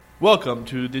Welcome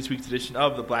to this week's edition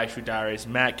of the Black Shoe Diaries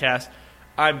Mattcast.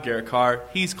 I'm Garrett Carr.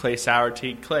 He's Clay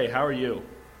Sourteeth. Clay, how are you?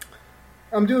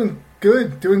 I'm doing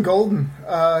good, doing golden.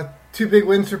 2 big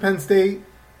wins for Penn State.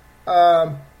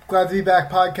 Glad to be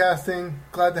back podcasting.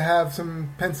 Glad to have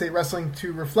some Penn State wrestling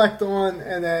to reflect on.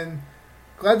 And then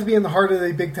glad to be in the heart of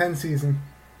the Big Ten season.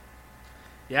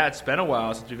 Yeah, it's been a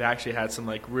while since we've actually had some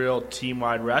real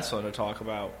team-wide wrestling to talk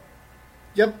about.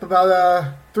 Yep,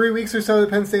 about 3 weeks or so that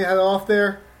Penn State had off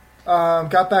there.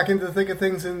 Got back into the thick of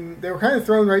things, and they were kind of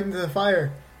thrown right into the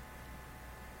fire.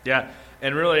 Yeah,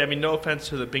 and really, no offense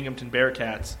to the Binghamton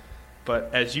Bearcats, but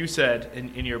as you said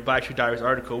in your Black Shoe Diaries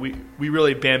article, we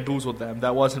really bamboozled them.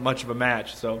 That wasn't much of a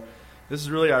match, so this is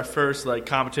really our first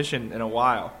competition in a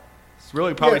while. It's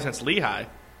really probably since Lehigh.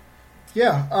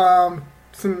 Yeah,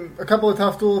 a couple of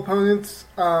tough dual opponents,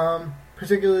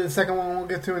 particularly the second one we'll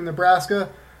get to in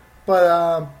Nebraska,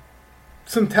 but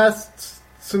some tests.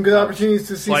 Some good opportunities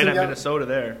to see some young... Minnesota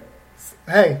there.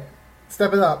 Hey,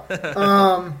 step it up.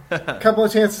 A couple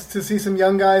of chances to see some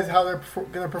young guys, how they're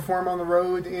going to perform on the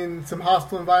road in some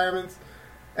hostile environments,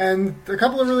 and a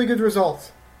couple of really good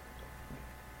results.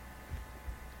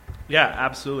 Yeah,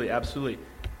 absolutely.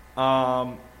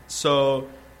 So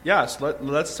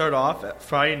let's start off at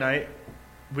Friday night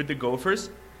with the Gophers.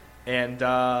 And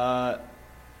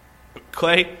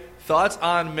Clay, thoughts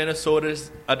on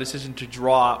Minnesota's decision to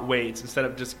draw weights instead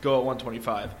of just go at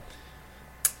 125?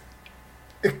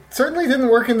 It certainly didn't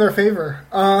work in their favor.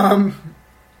 The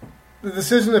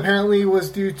decision apparently was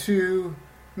due to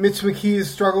Mitch McKee's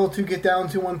struggle to get down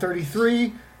to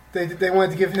 133. They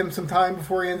wanted to give him some time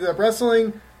before he ended up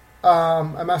wrestling.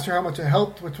 I'm not sure how much it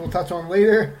helped, which we'll touch on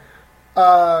later.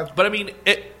 But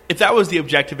if that was the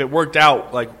objective, it worked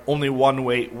out only one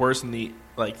weight worse than the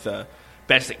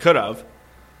best it could have.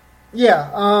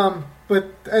 Yeah,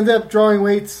 but ended up drawing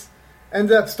weights,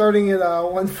 ended up starting at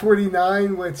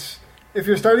 149, which if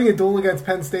you're starting a duel against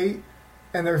Penn State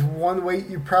and there's one weight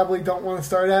you probably don't want to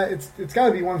start at, it's got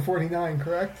to be 149,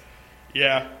 correct?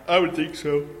 Yeah, I would think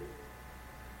so.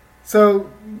 So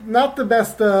not the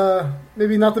best,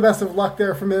 maybe not the best of luck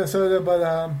there for Minnesota, but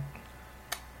I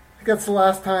think that's the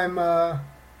last time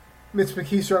Mitch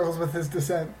McKee struggles with his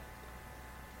descent.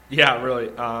 Yeah, really.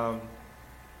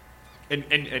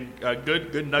 And a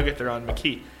good nugget there on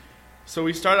McKee. So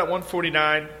we start at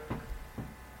 149,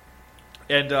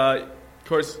 and of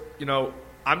course,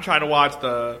 I'm trying to watch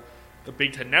the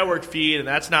Big Ten Network feed, and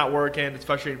that's not working. It's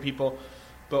frustrating people,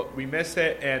 but we missed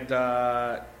it, and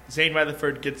Zane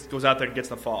Rutherford goes out there and gets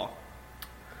the fall.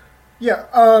 Yeah,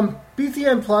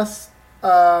 BTN Plus.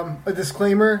 A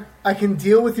disclaimer: I can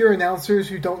deal with your announcers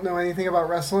who don't know anything about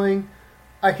wrestling.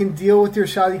 I can deal with your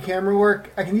shoddy camera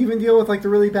work. I can even deal with the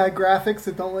really bad graphics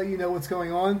that don't let you know what's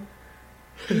going on.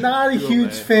 Not a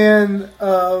huge fan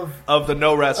of the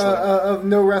no wrestling. Of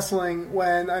no wrestling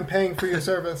when I'm paying for your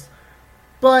service.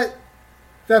 But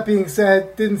that being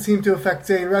said, didn't seem to affect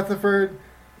Zane Rutherford.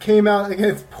 Came out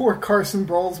against poor Carson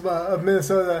Brolsma of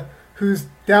Minnesota, who's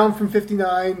down from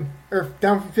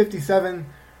 57.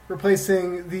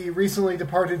 Replacing the recently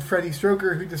departed Freddie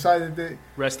Stroker, who decided that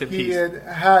he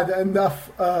had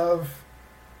enough of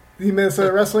the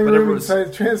Minnesota wrestling room and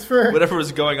decided to transfer. Whatever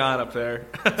was going on up there.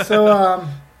 So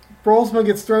Brolsma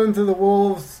gets thrown into the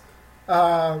wolves.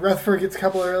 Rutherford gets a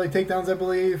couple of early takedowns, I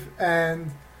believe,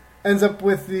 and ends up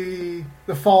with the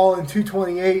fall in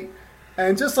 228.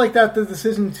 And just like that, the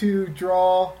decision to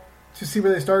draw to see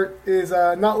where they start is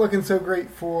not looking so great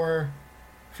for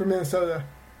Minnesota.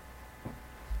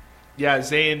 Yeah,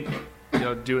 Zane,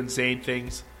 doing Zane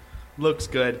things, looks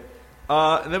good.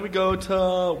 And then we go to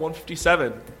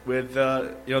 157 with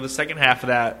the second half of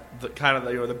that,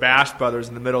 the Bash brothers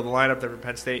in the middle of the lineup there for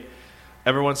Penn State.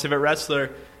 Everyone's favorite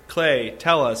wrestler, Clay.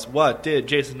 Tell us, what did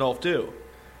Jason Nolf do?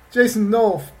 Jason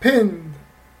Nolf pinned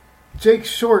Jake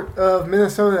Short of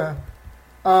Minnesota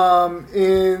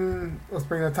in, let's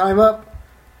bring the time up,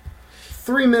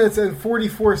 3 minutes and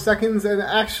 44 seconds, and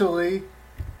actually.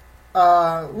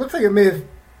 Looks like it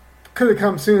could have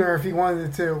come sooner if he wanted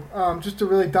it to. Just a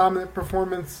really dominant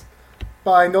performance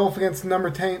by Nolf against the number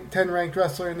 10 ranked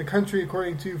wrestler in the country,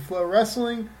 according to Flow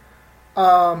Wrestling.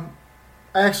 I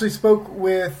actually spoke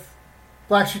with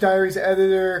Black Shoe Diaries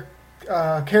editor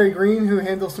Carrie Green, who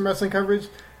handles some wrestling coverage,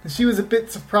 and she was a bit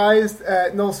surprised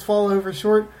at Nolf's fall over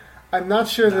Short. I'm not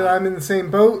sure that I'm in the same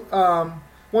boat.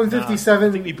 157.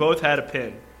 I think we both had a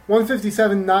pin.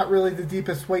 157, not really the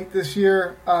deepest weight this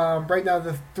year. Right now,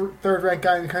 the third-ranked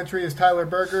guy in the country is Tyler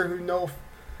Berger, who Nolf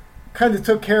kind of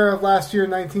took care of last year,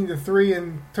 19-3,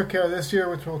 and took care of this year,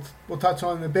 which we'll touch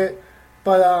on in a bit.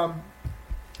 But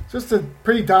just a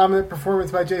pretty dominant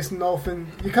performance by Jason Nolf, and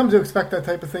you come to expect that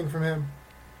type of thing from him.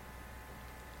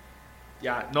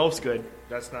 Yeah, Nolf's good.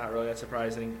 That's not really that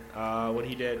surprising. What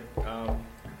he did,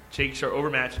 Jake Short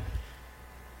overmatch.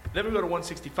 Then we go to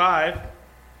 165,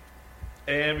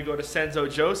 and we go to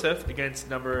Senzo Joseph against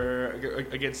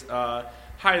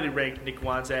highly ranked Nick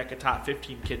Wanzak, a top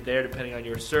 15 kid there, depending on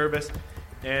your service.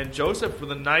 And Joseph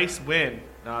with a nice win,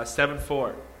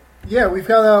 7-4. Yeah, we've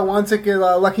got Wanzak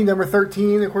at lucky number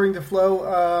 13, according to Flo.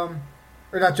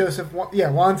 Or not Joseph.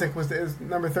 Wanzak is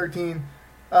number 13.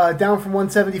 Down from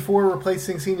 174,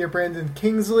 replacing senior Brandon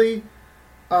Kingsley.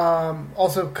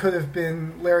 Also could have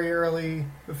been Larry Early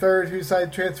III, who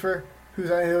decided to transfer,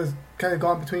 who's I was kind of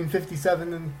gone between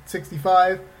 57 and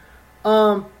 65.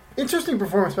 Interesting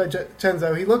performance by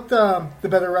Chenzo. He looked the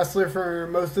better wrestler for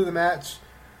most of the match.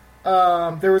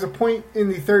 There was a point in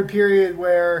the third period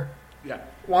where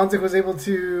Wanzak was able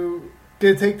to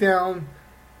get a takedown,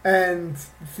 and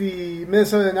the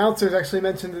Minnesota announcers actually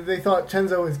mentioned that they thought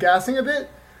Chenzo was gassing a bit,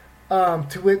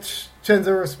 to which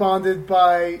Chenzo responded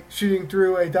by shooting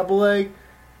through a double leg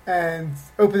and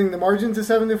opening the margin to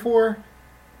 7-4,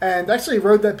 and actually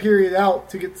rode that period out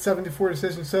to get the 7-4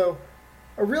 decision. So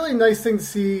a really nice thing to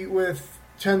see with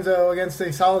Chenzo against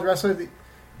a solid wrestler that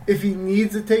if he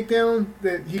needs a takedown,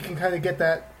 that he can kind of get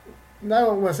that, I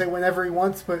don't want to say whenever he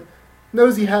wants, but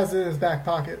knows he has it in his back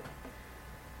pocket.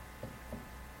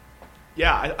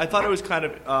 Yeah, I thought it was kind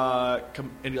of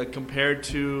compared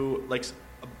to like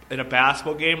in a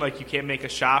basketball game, like you can't make a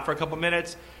shot for a couple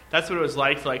minutes. That's what it was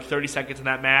like for like 30 seconds in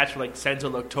that match, where like Senzo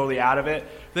looked totally out of it.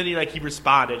 Then he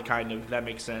responded, kind of. If that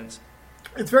makes sense.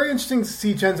 It's very interesting to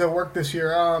see Chenzo work this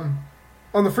year. On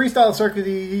the freestyle circuit,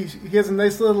 he has a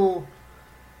nice little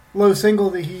low single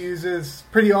that he uses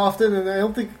pretty often, and I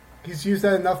don't think he's used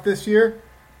that enough this year.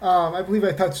 I believe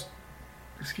I touched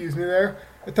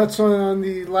on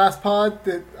the last pod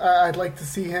that I'd like to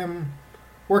see him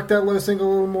work that low single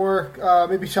a little more,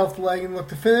 maybe shelf the leg and look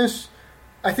to finish.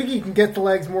 I think he can get the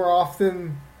legs more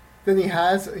often than he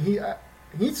has. He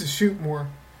needs to shoot more.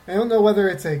 I don't know whether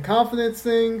it's a confidence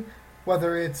thing,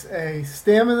 whether it's a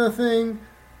stamina thing,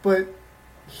 but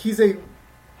he's a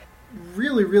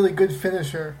really, really good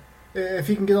finisher if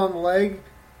he can get on the leg,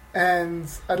 and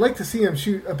I'd like to see him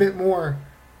shoot a bit more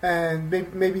and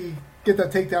maybe get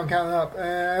that takedown counted up.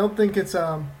 And I don't think it's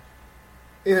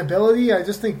inability. I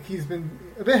just think he's been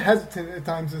a bit hesitant at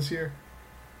times this year.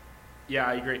 Yeah,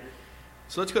 I agree.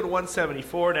 So let's go to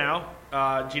 174 now.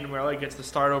 Gino Morelli gets the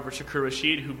start over Shakur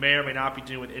Rashid, who may or may not be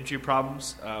dealing with injury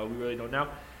problems. We really don't know.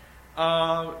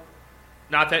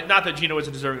 Not that Gino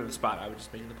wasn't deserving of the spot. I was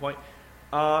just making the point.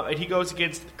 And he goes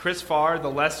against Chris Farr, the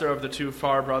lesser of the two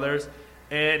Farr brothers,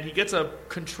 and he gets a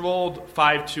controlled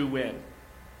 5-2 win.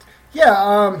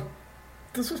 Yeah,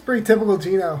 this was pretty typical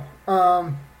Gino.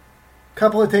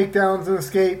 Couple of takedowns and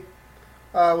escape.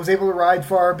 Was able to ride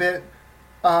Farr a bit.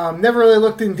 Never really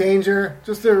looked in danger.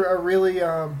 Just a really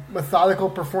methodical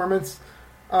performance.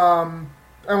 I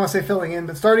don't want to say filling in,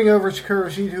 but starting over Shakur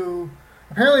Rashid, who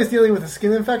apparently is dealing with a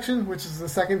skin infection, which is the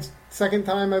second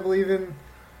time, I believe, in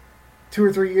 2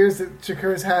 or 3 years that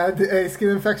Shakur's had a skin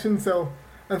infection. So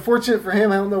unfortunate for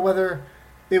him. I don't know whether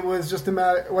it was just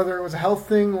whether it was a health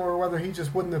thing or whether he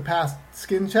just wouldn't have passed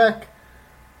skin check.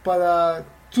 But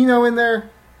Gino in there.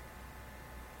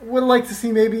 Would like to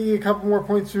see maybe a couple more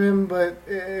points from him, but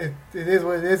it is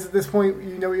what it is at this point.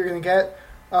 You know what you're going to get.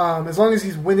 As long as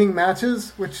he's winning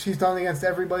matches, which he's done against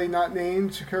everybody not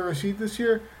named Shakur Rashid this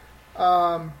year,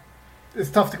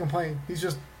 it's tough to complain. He's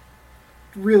just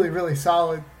really, really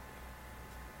solid.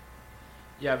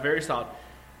 Yeah, very solid.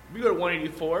 We go to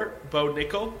 184, Bo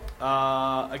Nickel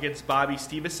against Bobby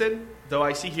Stevenson. Though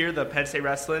I see here the Penn State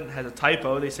Wrestling has a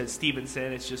typo. They said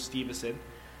Stevenson. It's just Stevenson.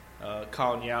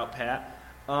 Calling you out, Pat.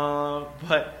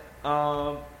 But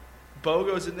Bo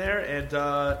goes in there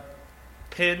and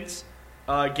pins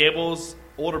Gable's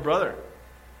older brother.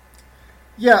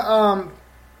 Yeah,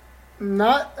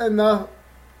 not enough.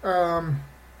 Not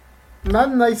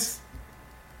a nice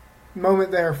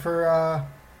moment there for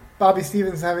Bobby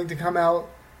Stevens having to come out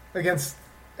against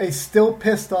a still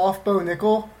pissed off Bo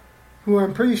Nickel, who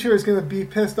I'm pretty sure is going to be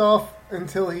pissed off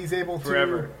until he's able to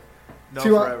forever.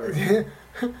 Forever.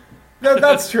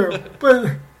 That's true,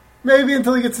 but maybe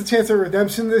until he gets a chance at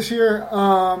redemption this year.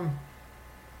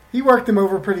 He worked him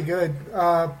over pretty good.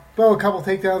 Bo a couple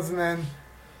takedowns, and then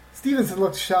Stevenson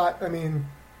looked shot. I mean,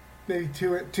 maybe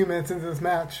two minutes into this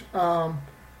match.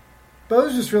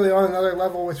 Bo's just really on another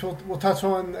level, which we'll touch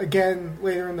on again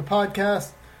later in the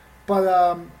podcast. But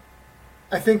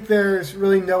I think there's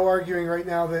really no arguing right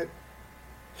now that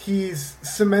he's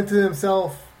cemented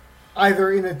himself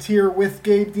either in a tier with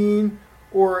Gabe Dean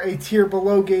or a tier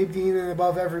below Gabe Dean and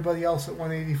above everybody else at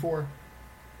 184.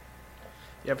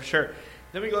 Yeah, for sure.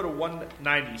 Then we go to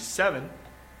 197.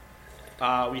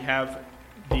 We have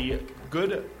the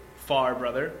good Farr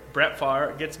brother, Brett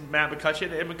Farr, against Matt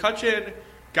McCutcheon. And McCutcheon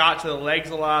got to the legs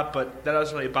a lot, but that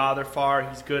doesn't really bother Farr.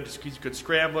 He's good. He's a good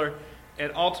scrambler.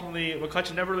 And ultimately,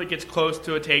 McCutcheon never really gets close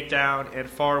to a takedown, and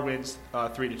Farr wins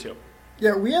 3-2.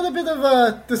 Yeah, we had a bit of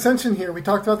a dissension here. We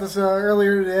talked about this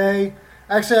earlier today.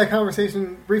 I actually had a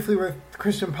conversation briefly with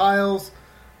Christian Piles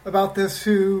about this,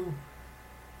 who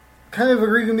kind of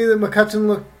agreed with me that McCutcheon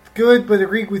looked good, but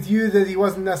agreed with you that he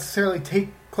wasn't necessarily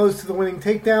close to the winning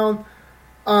takedown.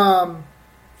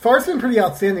 Farr's been pretty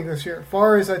outstanding this year.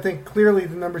 Farr is, I think, clearly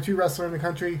the number 2 wrestler in the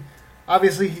country.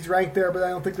 Obviously, he's ranked there, but I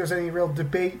don't think there's any real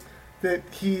debate that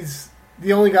he's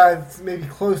the only guy that's maybe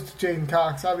close to Jaden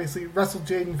Cox. Obviously, wrestled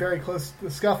Jaden very close to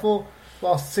the scuffle,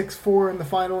 lost 6-4 in the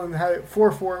final and had it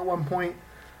 4-4 at one point.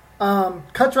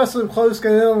 Cutch wrestled him close,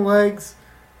 got in on the legs.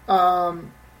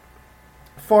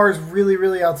 Farr is really,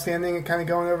 really outstanding at kind of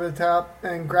going over the top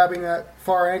and grabbing that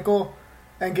far ankle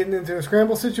and getting into a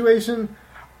scramble situation.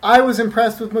 I was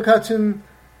impressed with McCutcheon.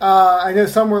 I know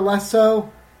some were less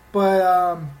so,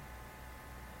 but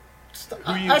who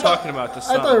are you talking about?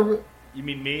 You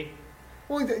mean me?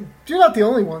 Well, you're not the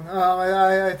only one.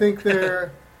 I think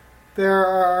there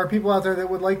are people out there that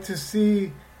would like to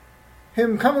see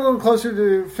him come a little closer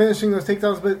to finishing those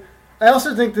takedowns. But I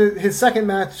also think that his second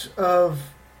match of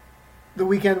the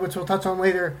weekend, which we'll touch on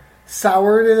later,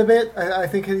 soured it a bit. I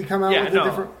think had he come out with a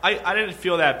different... I didn't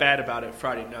feel that bad about it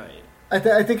Friday night. I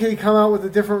think had he come out with a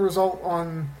different result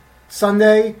on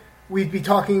Sunday, we'd be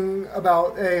talking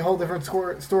about a whole different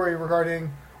story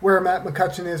regarding where Matt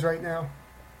McCutcheon is right now.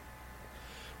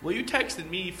 Well, you texted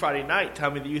me Friday night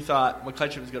telling me that you thought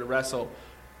McCutcheon was going to wrestle.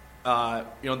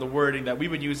 The wording that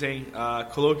we've been using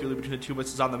colloquially between the two of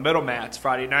us is on the middle mats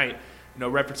Friday night.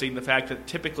 Referencing the fact that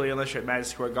typically, unless you're at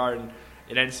Madison Square Garden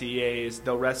in NCAAs,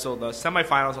 they'll wrestle the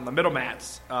semifinals on the middle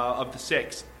mats of the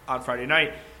 6 on Friday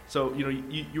night. So,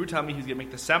 you were telling me he was going to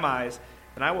make the semis,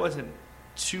 and I wasn't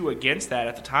too against that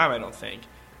at the time, I don't think.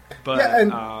 But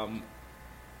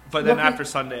but then after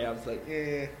Sunday, I was like,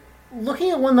 eh.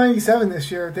 Looking at 197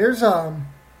 this year, there's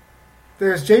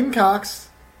Jaden Cox,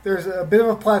 there's a bit of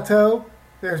a plateau,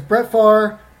 there's Brett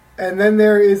Farr, and then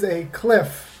there is a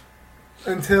cliff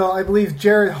until I believe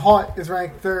Jared Haught is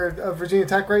ranked 3rd of Virginia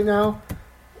Tech right now.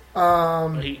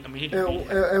 He can beat at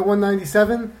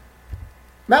 197.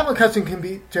 Matt McCutcheon can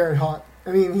beat Jared Haught.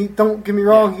 Don't get me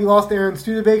wrong, he lost to Aaron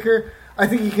Studebaker. I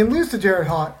think he can lose to Jared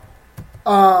Haught.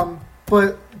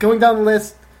 But going down the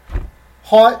list,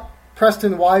 Haught,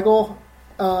 Preston Weigel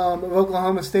of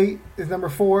Oklahoma State is number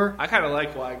 4. I kind of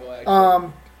like Weigel,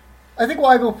 actually. I think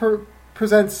Weigel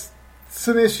presents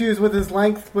some issues with his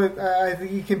length, but I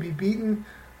think he can be beaten.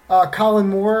 Colin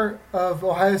Moore of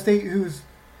Ohio State, who's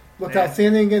looked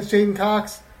outstanding against Jaden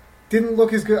Cox, didn't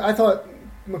look as good. I thought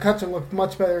McCutcheon looked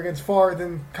much better against Farr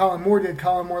than Colin Moore did.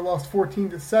 Colin Moore lost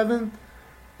 14-7.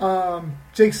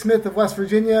 Jake Smith of West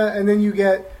Virginia, and then you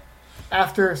get,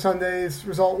 after Sunday's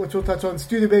result, which we'll touch on,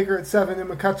 Studebaker at 7 and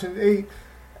McCutcheon at 8.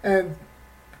 And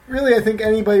really, I think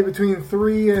anybody between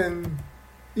 3 and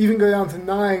even go down to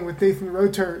 9 with Nathan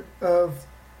Rotert of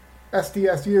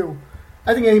SDSU,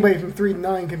 I think anybody from 3 to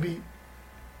 9 can beat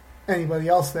anybody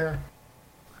else there.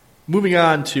 Moving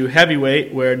on to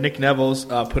heavyweight, where Nick Neville's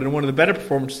put in one of the better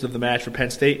performances of the match for Penn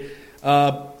State,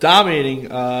 dominating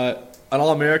an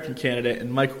All-American candidate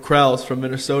and Michael Krells from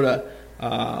Minnesota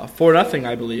 4-0,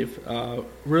 I believe.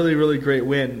 Really, really great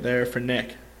win there for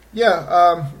Nick.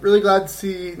 Yeah, really glad to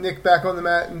see Nick back on the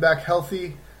mat and back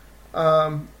healthy.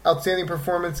 Outstanding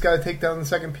performance, got a takedown in the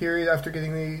second period after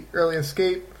getting the early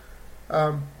escape.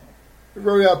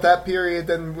 Rode out that period,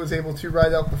 then was able to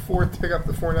ride out the fourth to pick up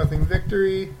the 4-0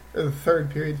 victory. Or the third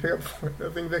period to pick up the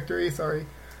 4-0 victory, sorry.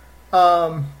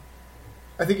 I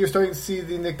think you're starting to see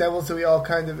the Nick Devils that we all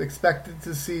kind of expected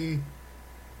to see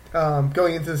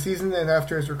going into the season and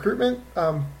after his recruitment.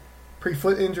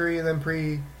 Pre-foot injury and then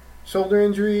pre-shoulder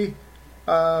injury.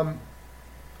 I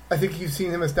think you've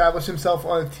seen him establish himself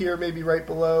on a tier maybe right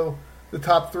below the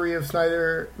top 3 of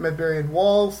Snyder, Medbury, and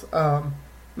Walls.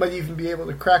 Might even be able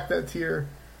to crack that tier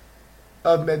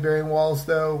of Medbury and Walls,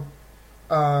 though.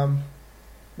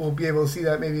 We'll be able to see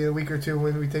that maybe in a week or two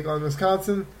when we take on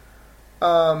Wisconsin.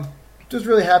 Just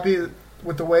really happy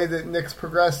with the way that Nick's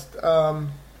progressed. I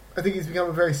think he's become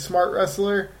a very smart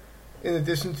wrestler in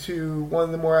addition to one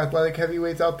of the more athletic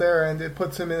heavyweights out there, and it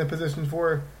puts him in a position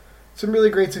for some really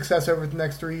great success over the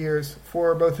next 3 years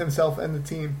for both himself and the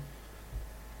team.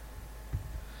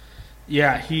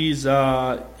 Yeah, he's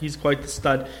quite the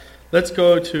stud. Let's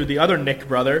go to the other Nick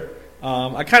brother.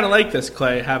 I kind of like this,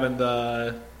 Clay, having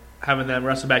them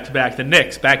wrestle back to back. The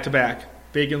Knicks back to back,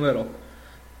 big and little.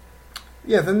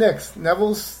 Yeah, the Knicks.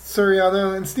 Neville's,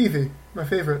 Soriano, and Stevie. My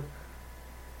favorite.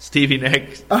 Stevie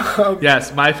Nicks.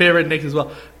 Yes, my favorite Knicks as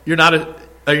well. You're not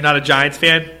a Giants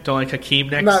fan? Don't like Hakeem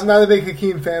Nicks? Not a big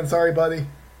Hakeem fan. Sorry, buddy.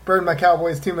 Burned my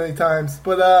Cowboys too many times.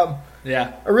 But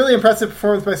yeah, a really impressive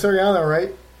performance by Soriano,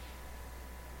 right?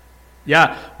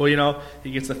 Yeah. Well,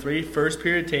 he gets the 3 first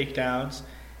period takedowns.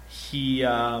 He,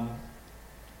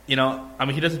 he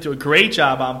doesn't do a great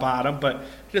job on bottom, but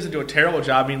he doesn't do a terrible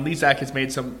job. I mean, Lezak has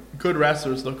made some good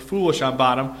wrestlers look foolish on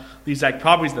bottom. Lezak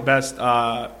probably is the best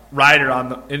rider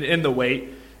in the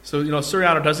weight. So,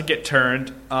 Soriano doesn't get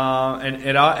turned, and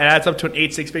it adds up to an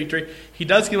 8-6 victory. He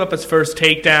does give up his first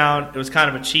takedown. It was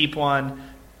kind of a cheap one,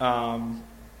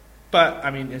 but,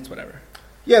 I mean, it's whatever.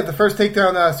 Yeah, the first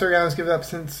takedown Soriano's given up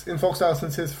in folk style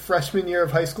since his freshman year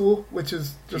of high school, which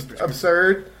is just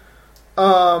absurd.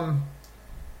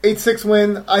 8-6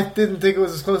 win. I didn't think it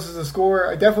was as close as a score.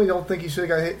 I definitely don't think he should have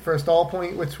got hit for a stall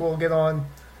point, which we'll get on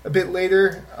a bit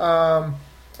later. I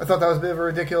thought that was a bit of a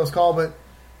ridiculous call, but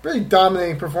really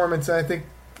dominating performance. And I think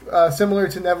similar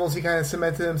to Neville's, he kind of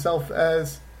cemented himself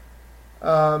as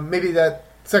maybe that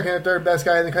second or third best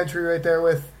guy in the country right there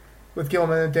with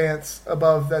Gilman and Dance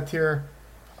above that tier.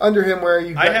 Under him, where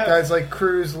you got guys like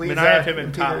Cruz, Lee. I have him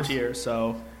in top tier,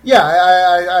 so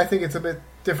yeah, I think it's a bit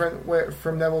different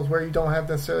from Neville's, where you don't have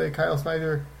necessarily a Kyle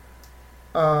Snyder.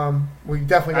 We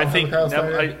definitely don't have a Kyle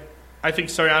Snyder. I think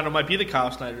Soriano might be the Kyle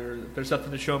Snyder. There's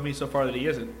nothing to show me so far that he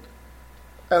isn't.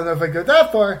 I don't know if I go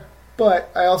that far,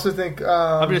 but I also think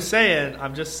I'm just saying.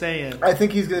 I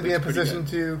think he's going to be in a position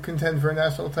to contend for a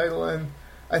national title, and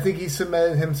I think he's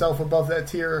cemented himself above that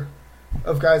tier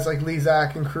of guys like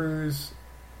Lezak and Cruz.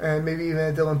 And maybe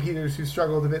even Dylan Peters, who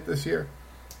struggled a bit this year.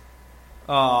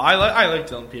 I like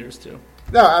Dylan Peters, too.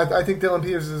 No, I think Dylan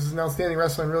Peters is an outstanding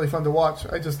wrestler and really fun to watch.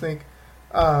 I just think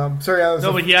Soriano's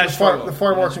the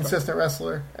far more consistent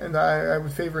wrestler, and I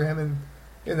would favor him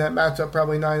in that matchup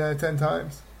probably 9 out of 10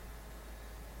 times.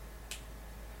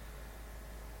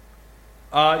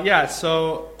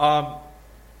 So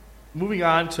moving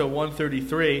on to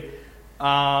 133,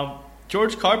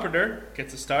 George Carpenter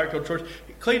gets a start. Go George.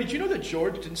 Clay, did you know that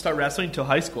George didn't start wrestling until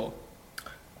high school?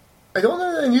 I don't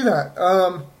know that I knew that.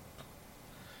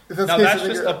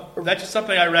 That's just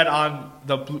something I read on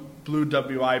the Blue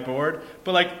WI board,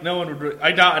 but no one would.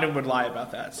 I doubt anyone would lie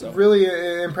about that. So really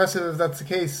impressive if that's the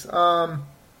case. But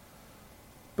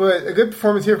a good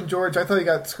performance here from George. I thought he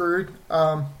got screwed.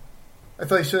 I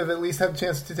thought he should have at least had a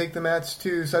chance to take the match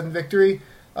to sudden victory.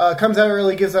 Comes out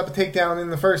early, gives up a takedown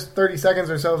in the first 30 seconds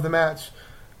or so of the match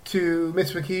to Mitch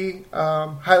McKee,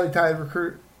 highly touted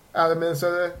recruit out of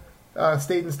Minnesota,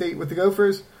 stayed in state with the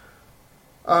Gophers.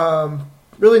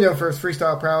 Really known for his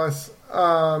freestyle prowess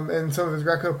and some of his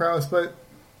Greco prowess, but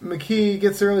McKee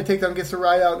gets the early takedown, gets the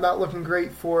ride out, not looking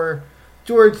great for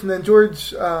George, and then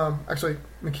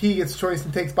McKee gets choice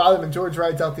and takes bottom, and George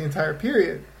rides out the entire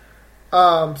period.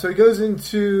 So he goes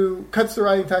cuts the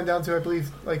riding time down to, I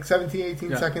believe, 17,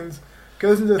 18 seconds.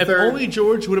 Goes into the third. If only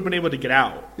George would have been able to get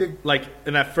out. In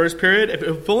that first period,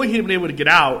 if only he'd been able to get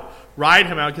out, ride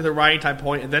him out, get the riding time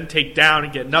point, and then take down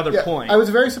and get another point. I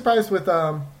was very surprised with,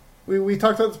 we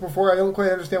talked about this before, I don't quite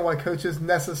understand why coaches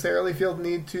necessarily feel the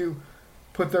need to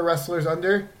put their wrestlers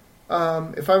under.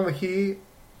 If I'm McKee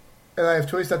and I have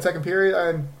choice that second period,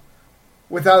 I'm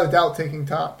without a doubt taking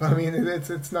top. I mean,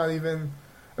 it's not even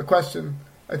a question.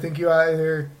 I think you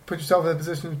either put yourself in a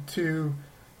position to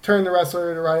turn the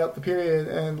wrestler to ride out the period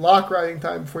and lock riding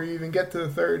time before you even get to the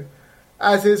third.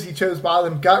 As is, he chose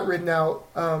bottom, got ridden out,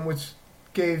 which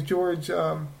gave George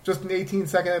just an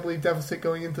 18-second, I believe, deficit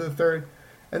going into the third.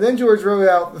 And then George rode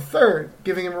out the third,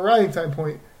 giving him a riding time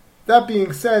point. That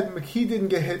being said, McKee didn't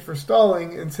get hit for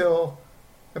stalling until,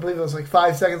 I believe it was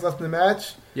 5 seconds left in the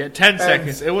match. Yeah, 10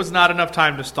 seconds. It was not enough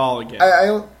time to stall again.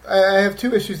 I have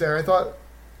two issues there. I thought,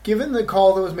 given the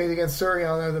call that was made against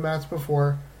Soriano the match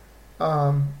before,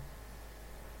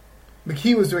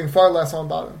 McKee was doing far less on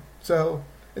bottom. So,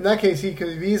 in that case, he could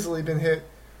have easily been hit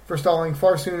for stalling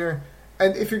far sooner.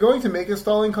 And if you're going to make a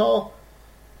stalling call,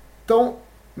 don't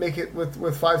make it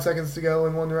with 5 seconds to go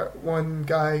and one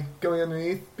guy going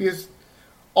underneath, because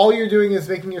all you're doing is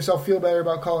making yourself feel better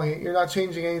about calling it. You're not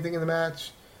changing anything in the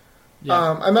match.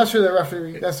 Yeah. I'm not sure that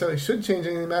referee necessarily should change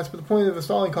anything in the match, but the point of a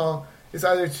stalling call is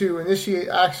either to initiate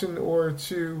action or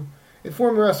to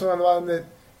inform the wrestler on the bottom that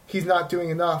he's not doing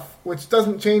enough, which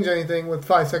doesn't change anything with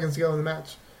 5 seconds to go in the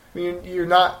match. I mean, you're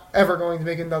not ever going to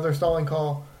make another stalling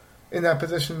call in that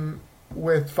position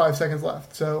with 5 seconds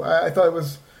left. So I thought it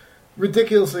was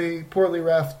ridiculously poorly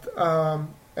reffed,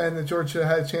 and that George should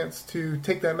have had a chance to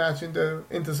take that match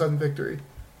into sudden victory.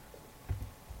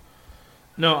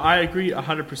 No, I agree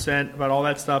 100% about all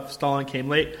that stuff. Stalling came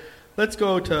late. Let's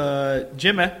go to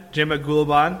Jimmy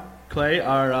Gulaban Clay,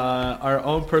 our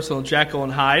own personal Jekyll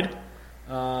and Hyde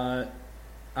on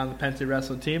the Penn State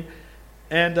wrestling team.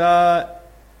 And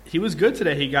he was good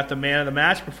today. He got the man of the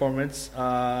match performance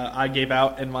I gave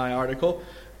out in my article.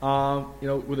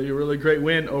 With a really great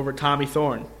win over Tommy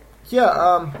Thorne.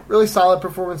 Yeah, really solid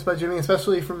performance by Jimmy,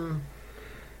 especially from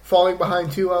falling behind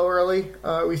 2-0 early.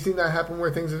 We've seen that happen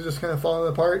where things have just kind of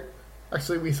fallen apart.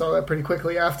 Actually, we saw that pretty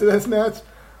quickly after this match.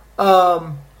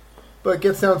 But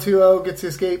gets down 2-0, gets the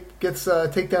escape, gets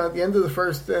takedown at the end of the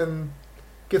first, and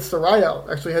gets the ride out.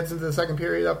 Actually heads into the second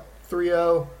period up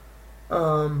 3-0.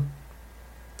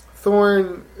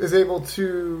 Thorne is able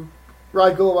to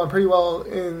ride Gulaban pretty well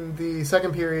in the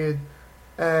second period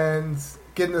and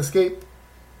get an escape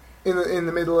in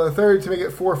the middle of the third to make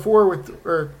it 4-4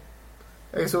 or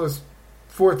I guess it was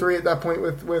 4-3 at that point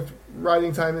with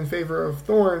riding time in favor of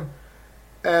Thorne.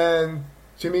 And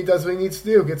Jimmy does what he needs to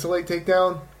do, gets a late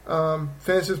takedown,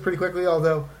 finishes pretty quickly,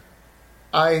 although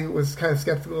I was kind of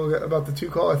skeptical about the 2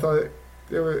 call. I thought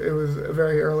it was a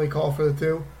very early call for the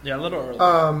 2. Yeah, a little early.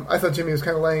 I thought Jimmy was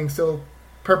kind of laying still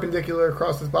perpendicular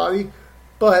across his body,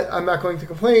 but I'm not going to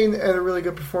complain, and a really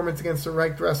good performance against a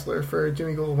ranked wrestler for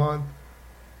Jimmy Gulaban.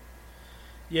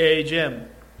 Yay, Jim.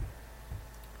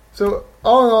 So,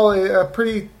 all in all, a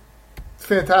pretty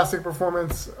fantastic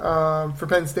performance for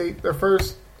Penn State. The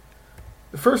first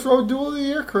road duel of the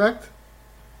year, correct?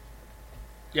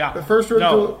 Yeah. The first road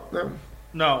duel?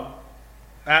 No.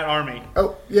 At Army.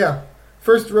 Oh, yeah.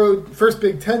 First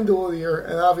Big Ten duel of the year,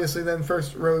 and obviously then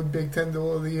first road Big Ten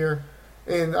duel of the year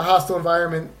in a hostile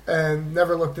environment and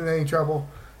never looked in any trouble.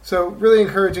 So really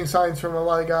encouraging signs from a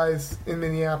lot of guys in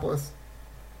Minneapolis.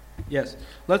 Yes.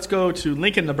 Let's go to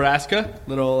Lincoln, Nebraska.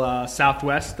 Little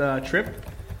southwest trip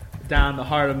down the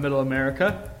heart of middle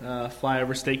America. Fly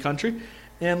over state country.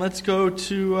 And let's go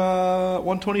to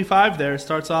 125 there.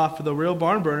 Starts off with a real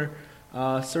barn burner.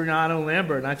 Suriano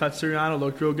Lambert. And I thought Suriano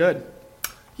looked real good.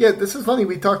 Yeah, this is funny.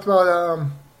 We talked about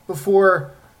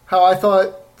before how I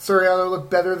thought Suriano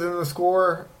looked better than the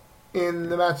score in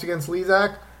the match against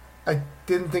Lezak. I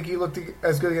didn't think he looked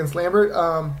as good against Lambert.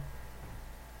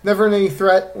 Never in any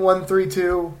threat,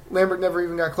 1-3-2. Lambert never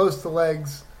even got close to the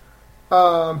legs.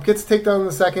 Gets a takedown in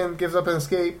the second, gives up an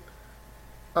escape,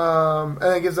 and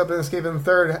then gives up an escape in the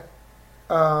third,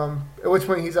 at which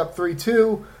point he's up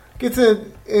 3-2. Gets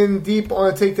in deep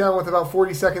on a takedown with about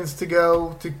 40 seconds to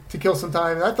go to kill some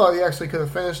time. And I thought he actually could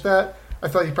have finished that. I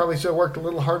thought he probably should have worked a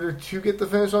little harder to get the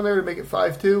finish on there to make it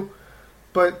 5-2.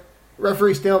 But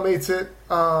referee stalemates it.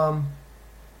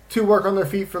 2 work on their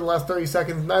feet for the last 30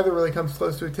 seconds. Neither really comes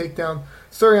close to a takedown.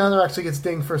 Suriano actually gets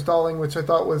dinged for stalling, which I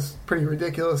thought was pretty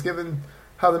ridiculous given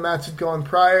how the match had gone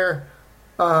prior.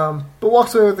 But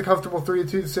walks away with a comfortable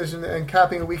 3-2 decision and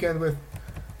capping a weekend with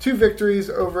 2 victories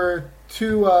over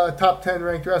 2 top 10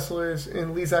 ranked wrestlers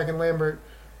in Lezak and Lambert.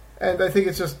 And I think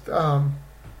it's just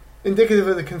indicative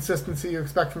of the consistency you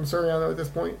expect from Suriano at this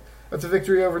point. That's a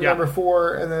victory over number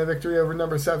 4 and then a victory over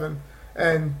number 7.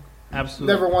 And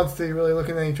absolutely never once did he really look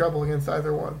in any trouble against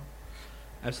either one.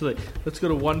 Absolutely. Let's go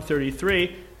to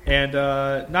 133. And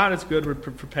not as good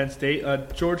for Penn State.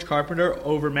 George Carpenter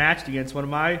overmatched against one of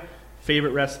my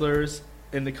favorite wrestlers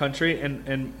in the country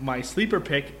and my sleeper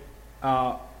pick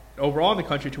overall in the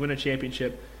country to win a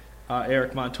championship,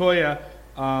 Eric Montoya.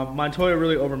 Montoya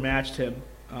really overmatched him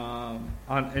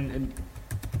en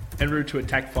route to a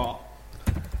tech fall.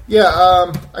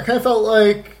 Yeah, I kind of felt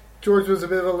like George was a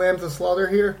bit of a lamb to slaughter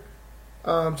here.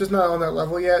 Just not on that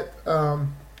level yet.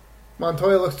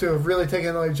 Montoya looks to have really taken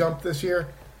another jump this year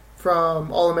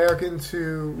from All-American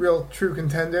to real true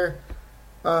contender.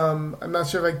 I'm not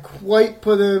sure if I quite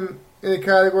put him in a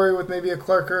category with maybe a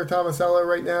Clark or a Tomasello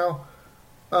right now.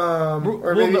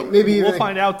 Or maybe even we'll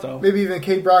find out though. Maybe even a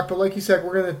Kate Brock, but like you said,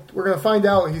 we're gonna find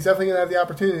out. He's definitely gonna have the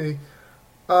opportunity.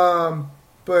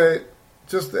 But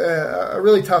just a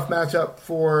really tough matchup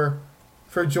for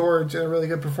George and a really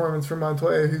good performance from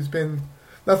Montoya, who's been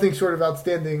nothing short of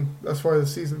outstanding thus far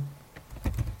this season.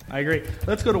 I agree.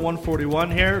 Let's go to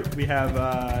 141 here. We have,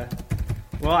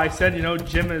 I said,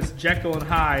 Jim is Jekyll and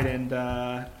Hyde,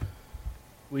 and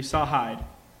we saw Hyde.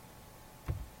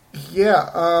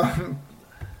 Yeah,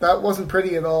 that wasn't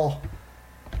pretty at all.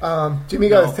 Jimmy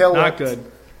got his tail not whipped.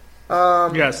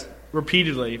 Good. Yes,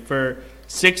 repeatedly for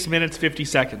 6 minutes, 50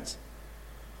 seconds.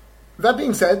 That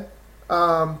being said,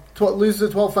 loses a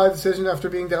 12-5 decision after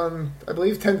being down, I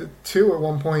believe, 10-2 at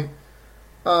one point.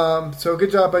 So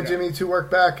good job by Jimmy to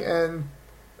work back and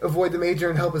avoid the major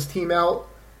and help his team out.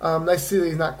 Nice to see that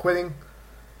he's not quitting.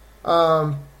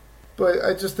 But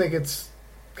I just think it's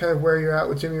kind of where you're at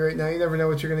with Jimmy right now. You never know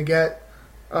what you're going to get.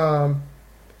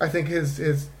 I think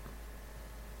his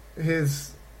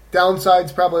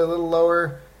downside's probably a little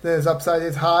lower than his upside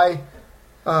is high.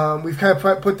 We've kind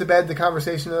of put to bed the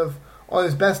conversation of on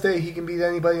his best day he can beat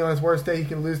anybody, on his worst day he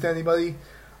can lose to anybody.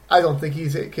 I don't think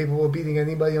he's capable of beating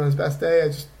anybody on his best day. I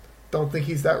just don't think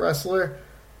he's that wrestler.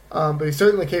 But he's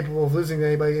certainly capable of losing to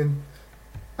anybody. And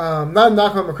not a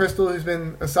knock on McChrystal, who's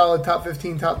been a solid top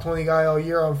 15, top 20 guy all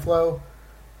year on Flow.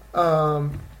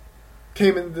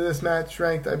 Came into this match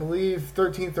ranked, I believe,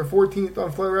 13th or 14th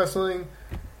on Flow Wrestling.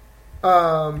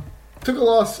 Took a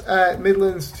loss at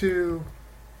Midlands to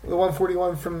the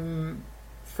 141 from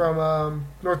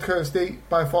North Dakota State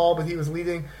by fall, but he was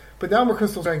leading. But now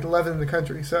McChrystal's ranked 11 in the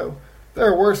country, so there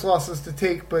are worse losses to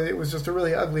take, but it was just a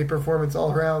really ugly performance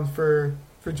all around for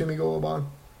Jimmy Golubon.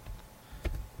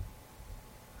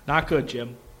 Not good,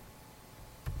 Jim.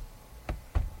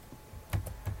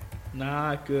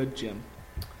 Not good, Jim.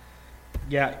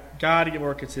 Yeah, got to get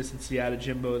more consistency out of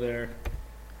Jimbo there.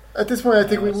 At this point, I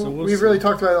think we've see. really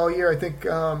talked about it all year. I think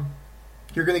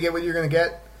you're going to get what you're going to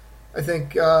get. I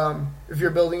think if you're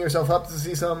building yourself up to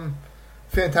see some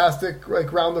fantastic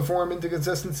round of form into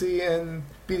consistency and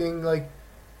beating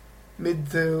mid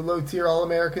to low tier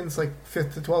All-Americans,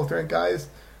 5th to 12th ranked guys,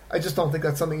 I just don't think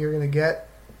that's something you're going to get.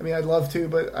 I mean, I'd love to,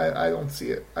 but I don't see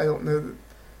it. I don't know that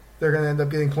they're going to end up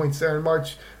getting points there in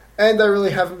March. And I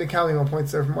really haven't been counting on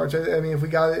points there for March. I mean, if we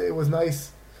got it, it was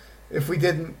nice. If we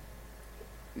didn't,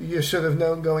 you should have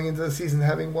known going into the season,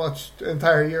 having watched an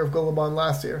entire year of Golubon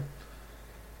last year.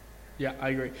 Yeah, I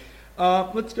agree.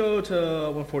 Let's go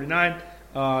to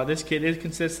 149. This kid is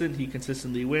consistent. He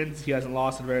consistently wins. He hasn't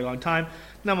lost in a very long time.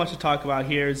 Not much to talk about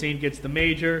here. Zane gets the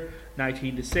major,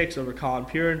 19-6 over Colin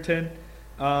Purinton.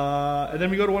 And then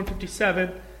we go to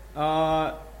 157.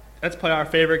 Let's play our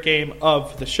favorite game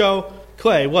of the show.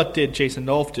 Clay, what did Jason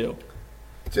Nolf do?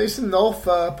 Jason Nolf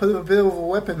put a bit of a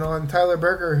whipping on Tyler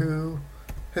Berger, who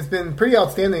has been pretty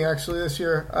outstanding actually this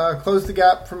year. Closed the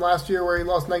gap from last year where he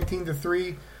lost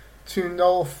 19-3 to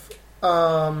Nolf.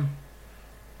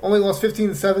 Only lost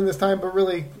 15-7 this time, but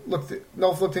really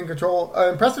Nolf looked in control.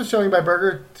 Impressive showing by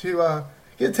Berger to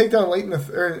get a takedown late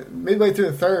in midway through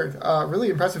the third.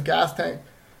 Really impressive gas tank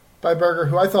by Berger,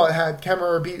 who I thought had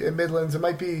Kemmerer beat at Midlands. It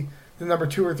might be the number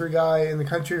 2 or 3 guy in the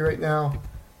country right now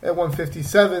at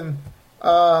 157.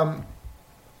 I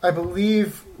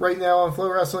believe right now on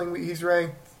Flow Wrestling he's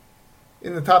ranked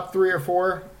in the top 3 or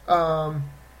 4.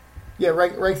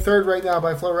 Ranked third right now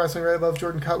by Flow Wrestling, right above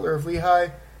Jordan Cutler of Lehigh,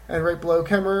 and right below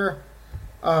Kemmerer.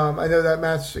 I know that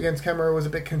match against Kemmerer was a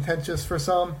bit contentious for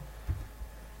some,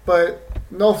 but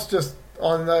Nolf's just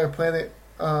on another planet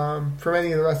from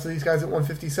any of the rest of these guys at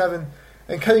 157.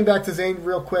 And cutting back to Zane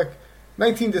real quick,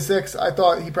 19-6, I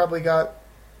thought he probably got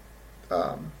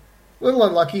a little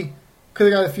unlucky.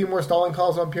 Could have got a few more stalling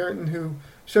calls on Purinton, who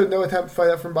showed no attempt to fight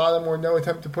up from bottom or no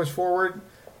attempt to push forward,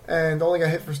 and only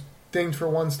got dinged for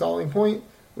 1 stalling point,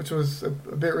 which was a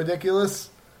bit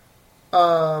ridiculous.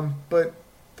 But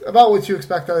about what you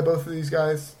expect out of both of these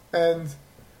guys. And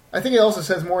I think it also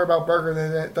says more about Berger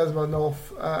than it does about Nolf.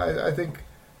 I think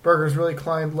Berger's really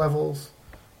climbed levels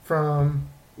from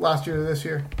last year to this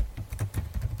year.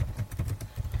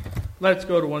 Let's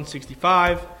go to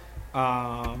 165.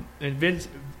 And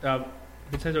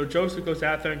Vincenzo Joseph goes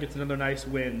out there and gets another nice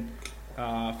win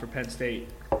for Penn State.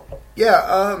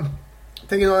 Yeah,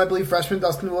 taking on, I believe, freshman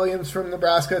Dustin Williams from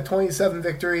Nebraska, 27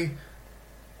 victory.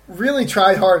 Really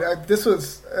tried hard. It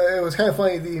was kind of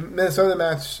funny. The Minnesota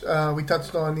match we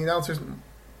touched on, the announcers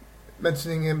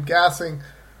mentioning him gassing.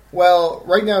 Well,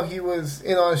 right now he was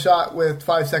in on a shot with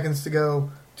 5 seconds to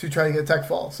go to try to get a tech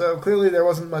fall. So clearly there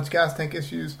wasn't much gas tank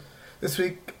issues this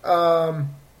week.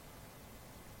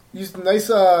 Used a nice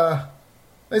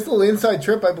little inside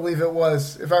trip, I believe it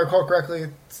was, if I recall correctly.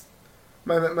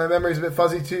 My memory's a bit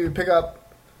fuzzy, to pick up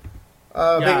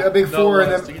a big four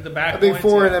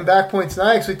and then back points. And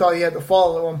I actually thought he had to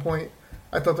fall at one point.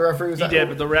 I thought the referee was. He did,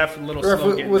 but the ref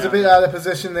was a bit out of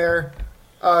position there.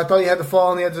 I thought he had to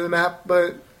fall on the edge of the map,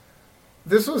 but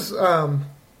this was,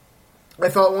 I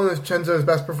thought, one of Chenzo's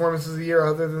best performances of the year,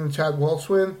 other than the Chad Walsh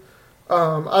win.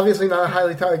 Obviously not a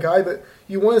highly touted guy, but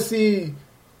you want to see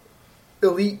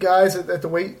elite guys at the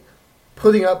weight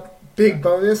putting up big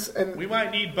bonus, and we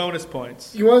might need bonus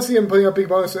points. You want to see him putting up big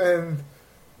bonus, and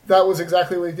that was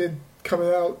exactly what he did coming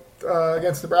out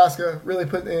against Nebraska. Really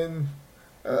put in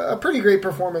a pretty great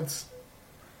performance.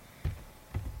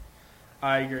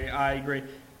 I agree.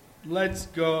 Let's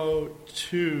go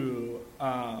to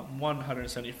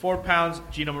 174 pounds.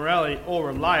 Gino Morelli, all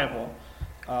reliable,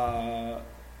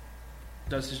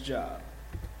 does his job.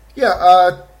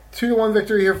 Yeah, 2-1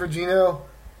 victory here for Gino.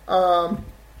 I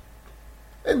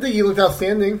think he looked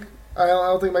outstanding. I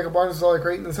don't think Michael Barnes is all that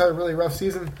great and has had a really rough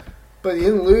season. But he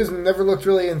didn't lose and never looked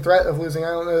really in threat of losing. I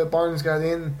don't know that Barnes got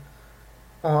in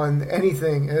on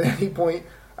anything at any point.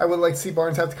 I would like to see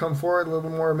Barnes have to come forward a little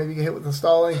bit more, maybe get hit with the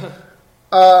stalling.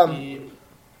 Beep,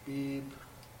 beep,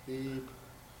 beep.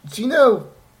 Gino,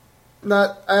 I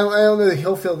don't know that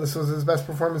he'll feel this was his best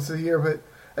performance of the year, but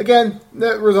again,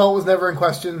 the result was never in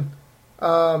question.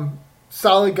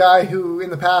 Solid guy who, in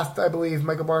the past, I believe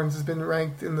Michael Barnes has been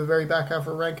ranked in the very back half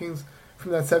of rankings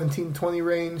from that 17-20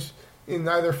 range in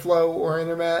either flow or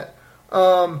intermat.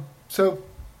 So,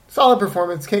 solid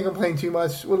performance. Can't complain too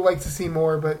much. Would like to see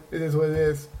more, but it is what it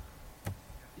is.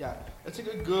 Yeah, it's a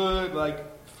good like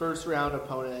first round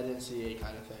opponent at NCAA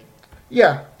kind of thing.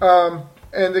 Yeah,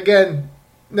 and again,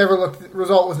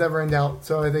 result was never in doubt.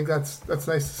 So I think that's nice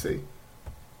to see.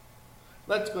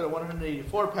 Let's go to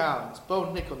 184 pounds.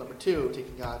 Bo Nickel, number 2,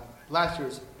 taking on last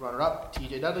year's runner-up,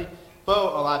 TJ Dudley. Bo,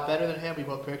 a lot better than him. We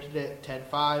both predicted it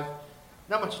 10-5.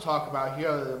 Not much to talk about here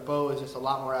other than Bo is just a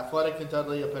lot more athletic than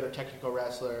Dudley, a better technical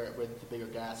wrestler with the bigger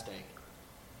gas tank.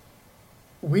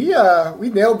 We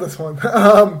nailed this one.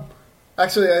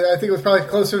 Actually, I think it was probably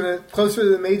closer to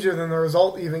the major than the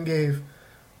result even gave.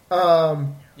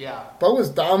 Yeah. Bo was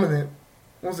dominant.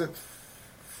 What was it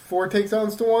 4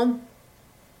 takedowns to 1?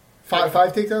 Five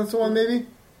takedowns to 1, maybe?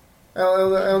 I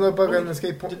don't know. Bo got on the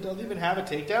skate point. Did Dudley even have a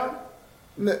takedown?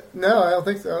 No, I don't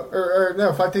think so. Or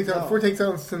no, 5 takedowns, No. 4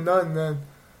 takedowns to none then.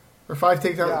 Or 5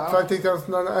 takedowns, Yeah, 5 takedowns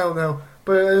to none, I don't know.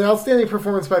 But an outstanding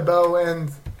performance by Bo,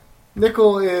 and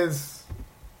Nickel is,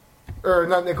 or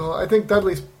not Nickel, I think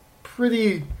Dudley's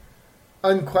pretty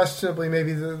unquestionably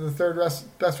maybe the third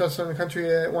best wrestler in the country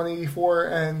at 184,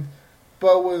 and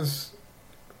Bo was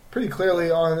pretty clearly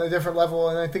on a different level,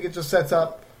 and I think it just sets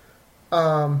up.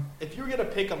 If you were going to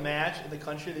pick a match in the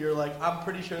country that you're like, I'm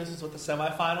pretty sure this is what the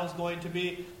semifinal is going to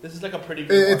be, this is like a pretty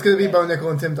good It's going to be match. Bo Nickel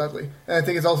and Tim Dudley, and I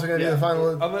think it's also going to be the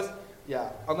final.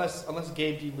 Unless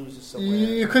Gabe Dean loses somewhere.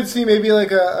 You could see maybe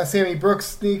like a Sammy Brooks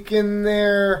sneak in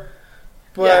there,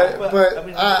 but I mean,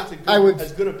 it's I would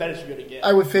as good a bet as you're going to get.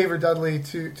 I would favor Dudley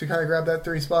to kind of grab that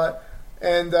 3 spot,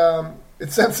 and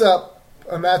it sets up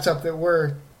a matchup that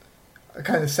we're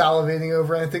kind of salivating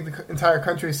over, and I think the entire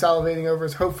country is salivating over.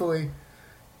 Is hopefully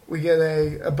we get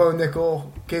a Bo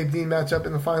Nickel Gabe Dean matchup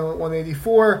in the final at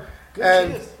 184.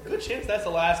 Good chance that's the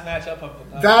last matchup of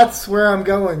the night. That's where I'm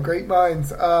going. Great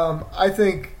minds. I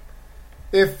think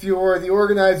if you're the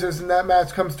organizers and that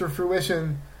match comes to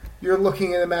fruition, you're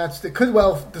looking at a match that could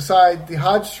well decide the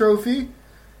Hodge Trophy.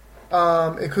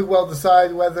 It could well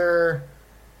decide whether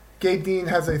Gabe Dean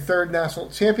has a 3rd national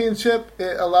championship.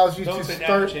 It allows you to start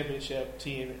national championship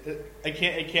team.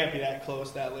 It can't be that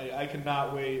close that late. I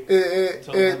cannot wait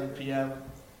until 11 p.m.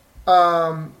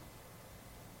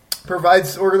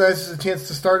 Provides organizers a chance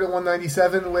to start at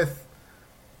 197 with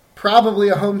probably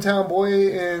a hometown boy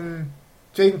in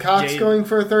Jaden Cox going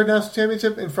for a 3rd national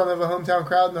championship in front of a hometown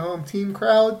crowd and a home team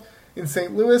crowd in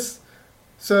St. Louis.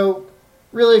 So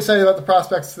really excited about the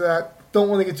prospects of that. Don't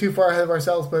want to get too far ahead of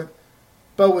ourselves, but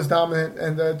Bo was dominant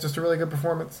and just a really good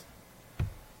performance.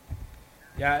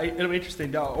 Yeah, it'll be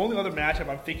interesting. The only other matchup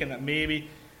I'm thinking that maybe,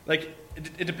 like,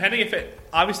 depending if it,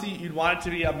 obviously you'd want it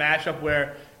to be a matchup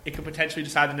where it could potentially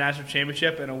decide the national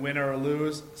championship in a win or a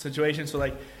lose situation. So,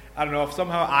 like, I don't know, if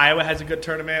somehow Iowa has a good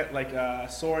tournament, like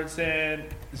Sorensen,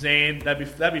 Zane,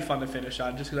 that'd be fun to finish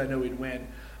on just because I know we'd win.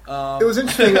 It was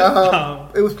interesting.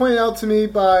 It was pointed out to me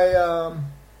by,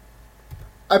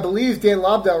 I believe, Dan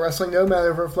Lobdell Wrestling Nomad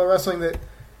over at Flow Wrestling that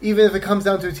even if it comes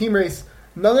down to a team race,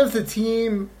 none of the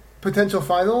team potential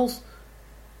finals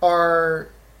are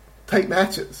tight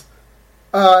matches.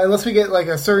 Unless we get like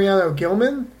a Suriano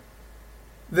Gilman.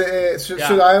 Should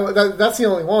Iowa, that's the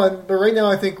only one. But right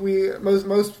now I think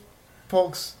most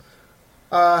folks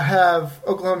have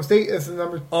Oklahoma State as the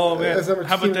number. Oh man! As number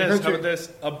How two about in the this? How country. about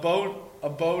this? A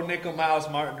Bo Nickel Miles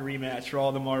Martin rematch for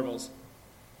all the marbles.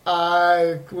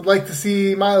 I would like to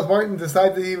see Miles Martin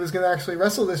decide that he was going to actually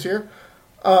wrestle this year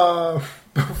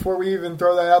before we even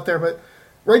throw that out there. But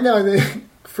right now, I think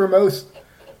for most,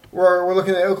 we're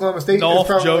looking at Oklahoma State. Dolph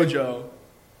JoJo.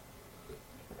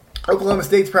 Oklahoma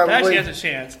State's probably Actually has a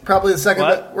chance. Probably the second.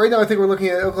 What? Right now, I think we're looking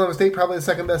at Oklahoma State probably the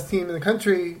second best team in the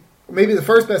country, maybe the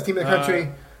first best team in the country,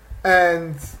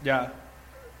 and yeah,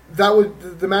 that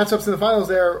would the matchups in the finals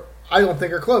there. I don't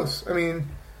think are close. I mean,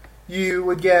 you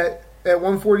would get at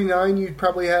 149, you'd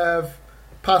probably have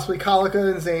possibly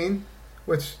Kalika and Zane,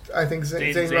 which I think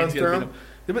Zane runs through him.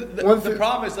 The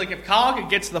problem is, like, if Kalika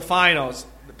gets to the finals,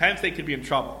 Penn State could be in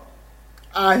trouble.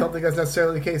 I don't think that's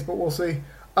necessarily the case, but we'll see.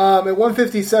 At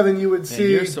 157, you would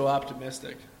see You're so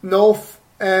optimistic. Nolf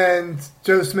and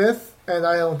Joe Smith, and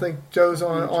I don't think Joe's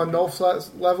on Nolf's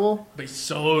level. But he's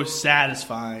so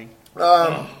satisfying.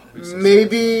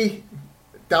 Maybe,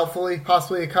 doubtfully,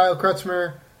 possibly a Kyle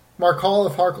Crutchmer, Mark Hall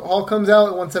if Hall comes out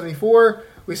at 174.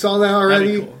 We saw that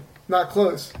already. Cool. Not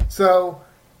close. So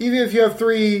even if you have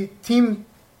 3 team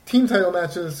title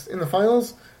matches in the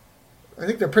finals, I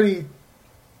think they're pretty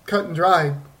cut and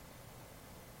dry.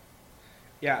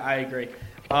 Yeah, I agree.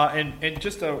 And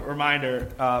just a reminder,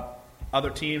 other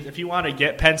teams, if you want to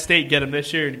get Penn State, get them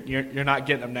this year. You're not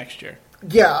getting them next year.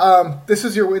 Yeah, this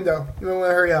is your window. You might want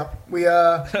to hurry up.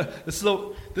 This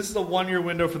is a 1 year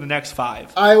window for the next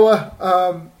 5.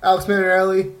 Iowa, Alex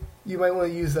Manarelli, you might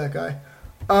want to use that guy.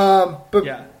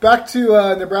 Back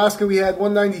to Nebraska, we had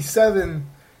 197.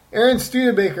 Aaron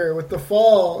Studebaker with the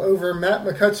fall over Matt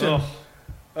McCutcheon.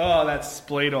 Oh, that's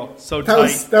Spladle. So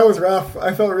tight. That was rough.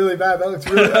 I felt really bad. That looked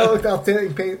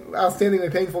outstandingly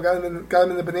painful. Got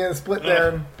him in the banana split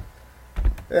there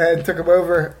and took him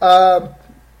over.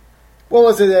 What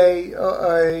was it?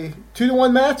 A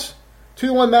 2-1 match?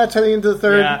 2-1 match heading into the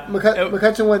third. Yeah.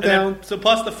 McCutcheon went down. So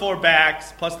plus the 4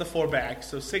 backs.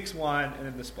 So 6-1 and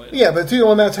then the split. Yeah, but a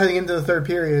 2-1 match heading into the third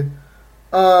period.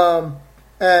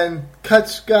 And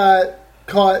Kutch got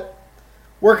caught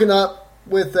working up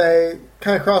with a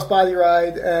kind of cross-body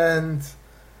ride, and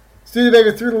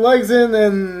Studebaker threw the legs in,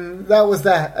 and that was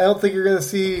that. I don't think you're going to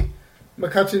see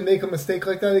McCutcheon make a mistake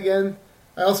like that again.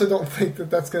 I also don't think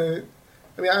that's going to...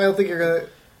 I mean, I don't think you're going to...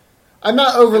 I'm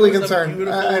not overly concerned.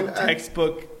 Beautiful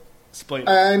textbook split.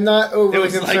 I'm not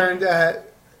overly concerned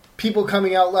at people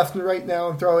coming out left and right now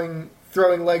and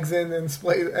throwing legs in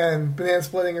and banana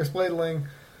splitting or spladling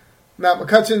Matt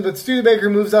McCutcheon, but Studebaker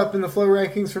moves up in the flow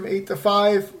rankings from 8 to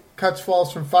 5. Kutch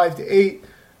falls from 5 to 8.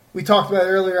 We talked about it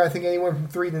earlier. I think anyone from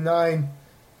 3 to 9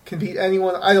 can beat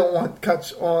anyone. I don't want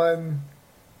Kutch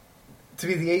to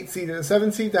be the 8 seed or the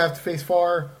 7 seed to have to face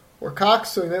Farr or Cox,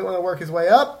 so he might want to work his way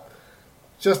up.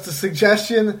 Just a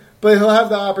suggestion, but he'll have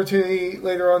the opportunity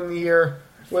later on in the year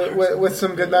with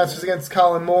some good matches against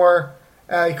Colin Moore.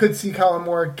 You could see Colin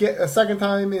Moore get a second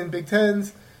time in Big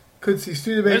Tens. Could see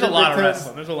Studebaker. There's a lot of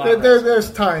wrestling. There's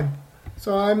time,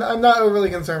 so I'm not overly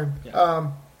concerned.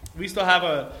 Yeah. We still have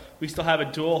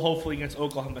a duel, hopefully against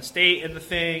Oklahoma State in the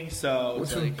thing. So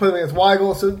which would put him against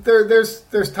Weigel. So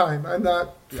there's time. I'm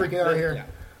not freaking out here.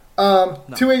 No.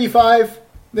 285.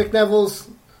 Nick Neville's.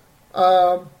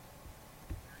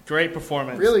 Great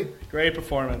performance. Really great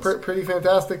performance. Pretty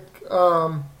fantastic.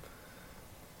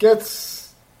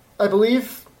 Gets, I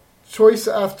believe, choice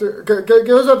after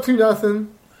goes up 2-0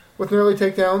 with an early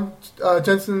takedown.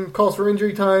 Jensen calls for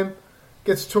injury time.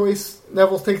 Gets choice.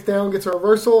 Neville's takes down. Gets a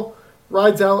reversal.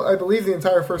 Rides out, I believe, the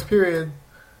entire first period.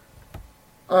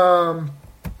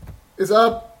 Is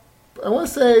up, I want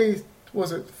to say,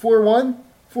 was it 4-1?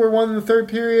 4-1 in the third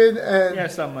period.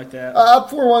 And something like that. Up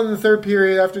 4-1 in the third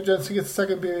period after Jensen gets the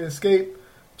second period escape.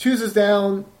 Chooses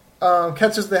down,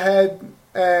 catches the head,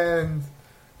 and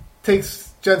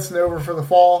takes Jensen over for the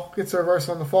fall. Gets a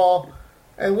reversal on the fall.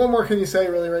 And what more can you say,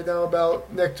 really, right now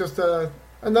about Nick? Just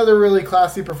another really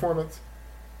classy performance.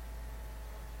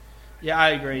 Yeah, I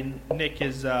agree. Nick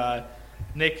is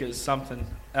something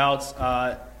else.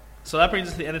 So that brings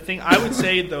us to the end of the thing. I would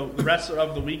say the wrestler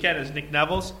of the weekend is Nick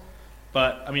Neville's,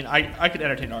 but I mean, I could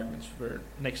entertain arguments for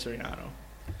Nick Suriano.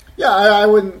 Yeah, I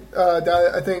wouldn't doubt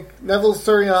it. I think Neville's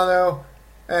Suriano,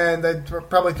 and I'd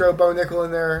probably throw Bo Nickel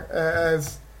in there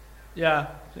as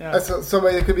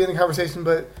somebody that could be in the conversation.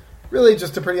 But really,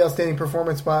 just a pretty outstanding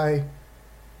performance by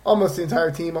almost the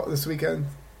entire team this weekend.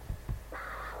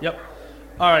 Yep.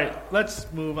 All right,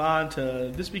 let's move on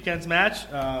to this weekend's match.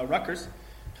 Rutgers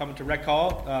coming to Rec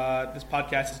Hall. This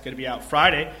podcast is going to be out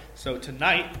Friday. So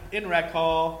tonight in Rec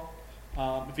Hall,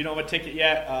 if you don't have a ticket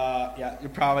yet, you're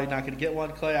probably not going to get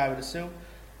one, Clay, I would assume.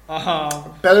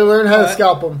 Better learn how to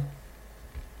scalp them.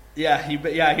 Yeah, you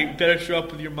better show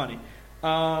up with your money.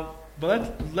 But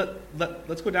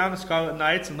let's go down to Scarlet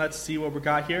Knights and let's see what we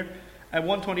got here. At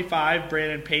 125,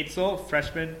 Brandon Paetzel,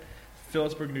 freshman,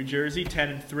 Phillipsburg, New Jersey,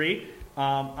 10-3.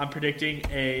 I'm predicting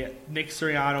a Nick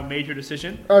Suriano major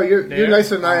decision. Oh, you're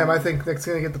nicer than I am. I think Nick's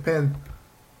going to get the pin.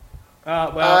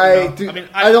 I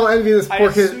don't envy this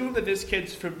poor kid. I assume that this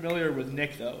kid's familiar with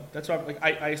Nick, though. That's why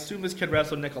I assume this kid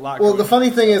wrestled Nick a lot. Well, the funny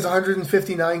thing is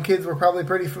 159 kids were probably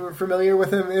pretty familiar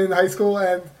with him in high school,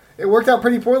 and it worked out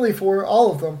pretty poorly for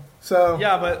all of them. So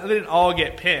yeah, but they didn't all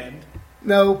get pinned.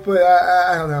 No, but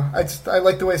I don't know. I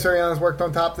like the way Suriano's worked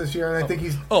on top this year, and I think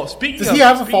he's... Oh, speaking does he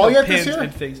have a fall yet this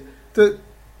year?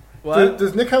 What?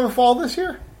 Does Nick have a fall this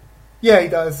year? Yeah, he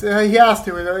does. He has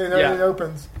to. It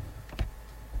opens.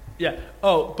 Yeah.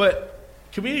 Oh, but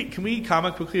Can we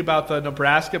comment quickly about the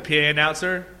Nebraska PA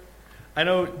announcer? I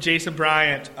know Jason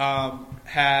Bryant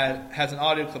has an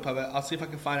audio clip of it. I'll see if I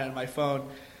can find it on my phone.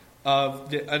 Of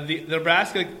the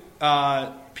Nebraska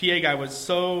PA guy was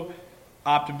so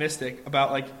optimistic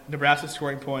about like Nebraska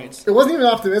scoring points. It wasn't even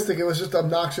optimistic. It was just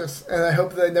obnoxious, and I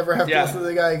hope that I never have to listen to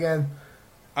the guy again.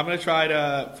 I'm gonna try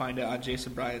to find it on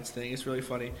Jason Bryant's thing. It's really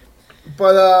funny.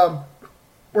 But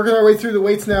working our way through the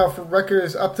weights now for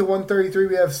Rutgers up to 133.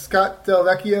 We have Scott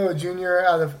Delvecchio, a junior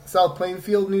out of South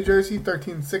Plainfield, New Jersey,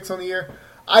 13.6 on the year.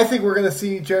 I think we're going to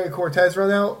see Jerry Cortez run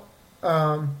out.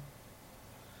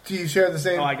 Do you share the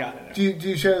same? Oh, I got it now. Do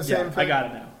you share the same thing? I got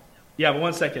it now. Yeah, but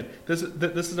 1 second. This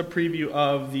is a preview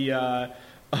of the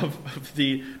of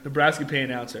the Nebraska PA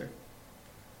announcer.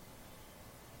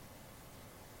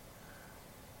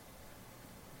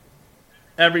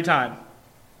 Every time.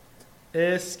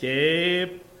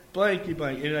 Escape, blanky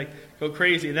blank. It'd like go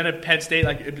crazy. And then at Penn State,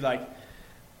 like it'd be like,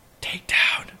 take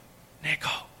down,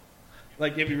 nickel.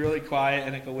 Like it'd be really quiet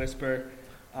and like a whisper.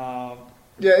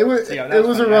 It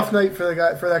was a rough night for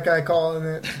that guy calling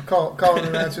the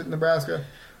match at Nebraska.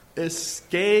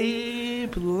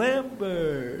 Escape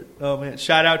Lambert. Oh man!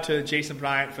 Shout out to Jason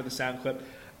Bryant for the sound clip.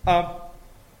 All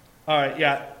right,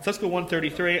 yeah. So let's go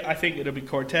 133. I think it'll be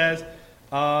Cortez.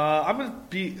 I'm gonna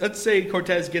be. Let's say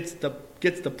Cortez gets the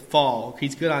fall.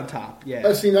 He's good on top. Yeah.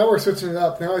 Oh, see, now we're switching it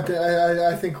up. Now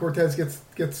I think Cortez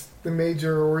gets the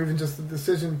major or even just the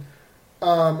decision.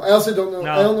 I also don't know.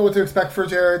 No. I don't know what to expect for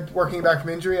Jared working back from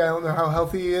injury. I don't know how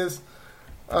healthy he is.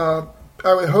 I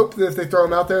would hope that if they throw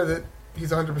him out there that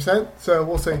he's 100%. So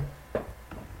we'll see.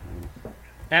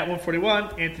 At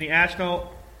 141, Anthony Ashnall,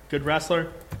 good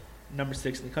wrestler, number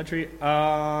 6 in the country.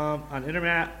 On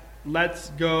Intermat. Let's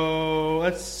go.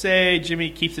 Let's say Jimmy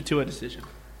keeps it to a decision.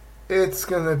 It's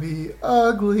going to be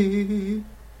ugly.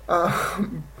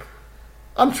 I'm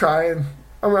trying.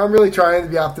 I'm really trying to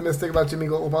be optimistic about Jimmy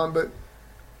Golubon, but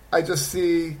I don't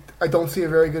see a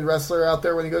very good wrestler out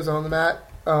there when he goes on the mat.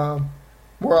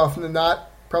 More often than not,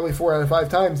 probably 4 out of 5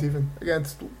 times even.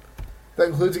 That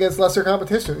includes against lesser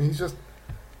competition. He's just...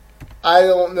 I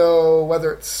don't know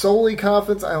whether it's solely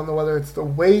confidence. I don't know whether it's the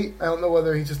weight. I don't know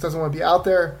whether he just doesn't want to be out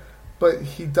there. But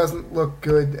he doesn't look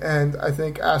good, and I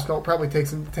think Ashnall probably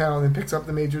takes him to town and picks up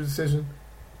the major decision.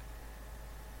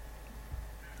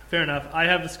 Fair enough. I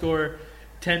have the score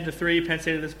 10-3, Penn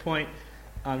State at this point.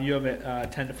 You have it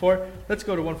 10-4. Let's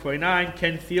go to 149.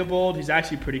 Ken Theobald, he's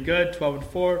actually pretty good,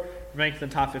 12-4, ranked in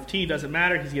the top 15. Doesn't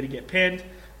matter. He's going to get pinned.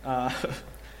 16-4.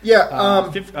 I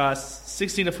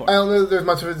don't know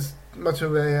that there's much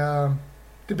of a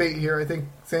debate here. I think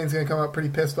Zane's going to come out pretty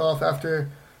pissed off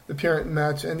after the Puritan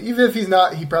match, and even if he's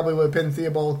not, he probably would have pinned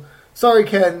Theobald. Sorry,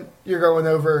 Ken, you're going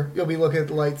over. You'll be looking at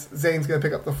the lights. Zane's going to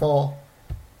pick up the fall.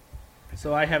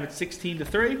 So I have it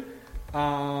 16-3.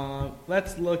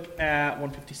 Let's look at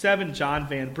 157. John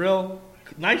Van Brill,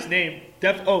 nice name.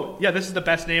 This is the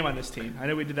best name on this team. I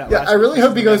know we did that. Yeah, I really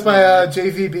hope he goes by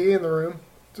JVB in the room,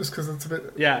 just because it's a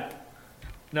bit. Yeah,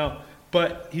 no,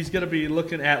 but he's going to be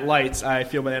looking at lights. I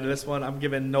feel by the end of this one, I'm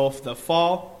giving Nolf the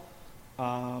fall.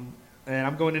 And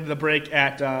I'm going into the break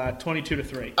at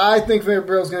 22-3. I think Van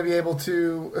Brill's going to be able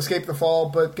to escape the fall,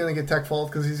 but going to get tech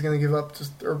fault because he's going to give up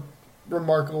just a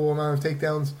remarkable amount of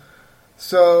takedowns.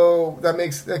 So that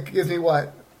gives me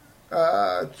what?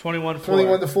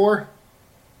 21-4.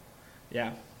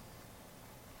 Yeah.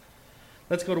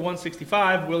 Let's go to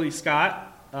 165. Willie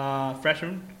Scott,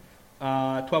 freshman,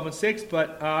 12-6.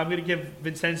 But I'm going to give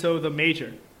Vincenzo the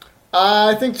major.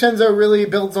 I think Chenzo really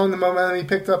builds on the momentum he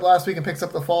picked up last week and picks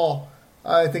up the fall.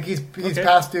 I think he's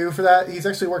past due for that. He's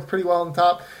actually worked pretty well on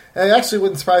top. And it actually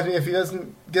wouldn't surprise me if he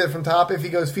doesn't get it from top, if he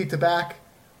goes feet to back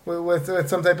with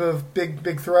some type of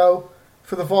big throw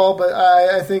for the fall. But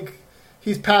I think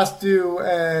he's past due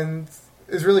and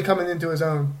is really coming into his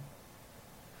own.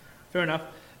 Fair enough.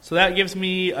 So that gives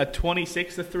me a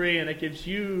 26-3, and it gives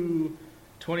you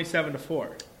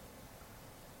 27-4.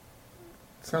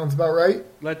 Sounds about right.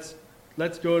 Let's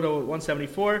go to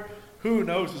 174. Who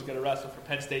knows who's going to wrestle for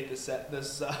Penn State this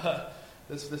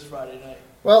Friday night?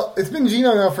 Well, it's been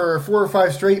Gino now for 4 or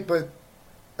 5 straight, but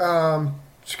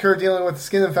Shakur dealing with the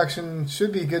skin infection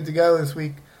should be good to go this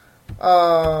week.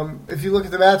 If you look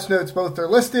at the match notes, both are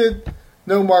listed.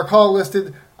 No Mark Hall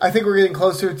listed. I think we're getting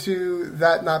closer to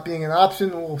that not being an option.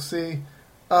 We'll see.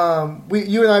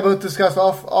 You and I both discussed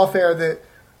off air that.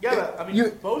 Yeah,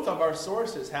 but, both of our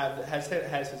sources has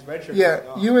his red shirt.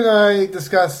 Yeah, you and I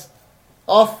discussed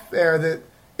off air that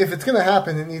if it's going to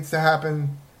happen, it needs to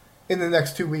happen in the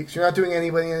next 2 weeks. You're not doing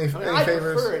anybody any favors. I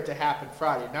prefer it to happen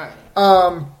Friday night.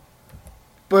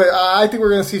 But I think we're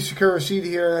going to see Shakur Rashid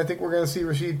here, and I think we're going to see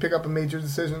Rashid pick up a major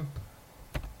decision.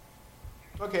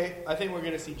 Okay, I think we're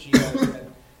gonna see Gino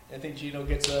again. I think Gino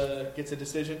gets a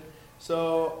decision.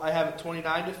 So I have it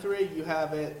 29-3. You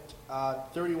have it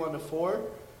 31-4.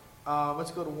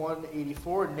 Let's go to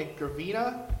 184. Nick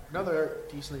Gravina, another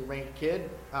decently ranked kid,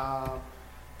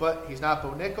 but he's not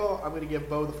Bo Nickel. I'm going to give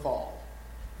Bo the fall.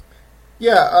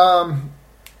 Yeah,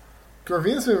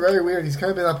 Gravina's been very weird. He's kind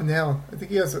of been up and down. I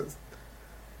think he has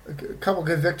a couple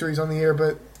good victories on the year,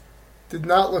 but did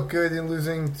not look good in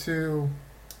losing to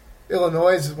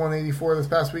Illinois' 184 this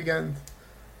past weekend.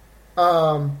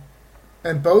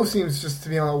 And Bo seems just to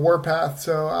be on a warpath,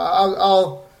 so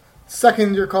I'll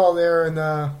second your call there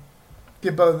and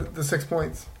give Bo the 6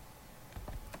 points.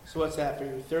 So what's that for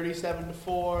you?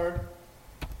 37-4.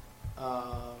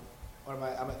 What am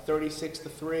I? I'm at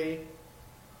 36-3.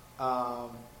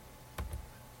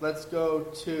 Let's go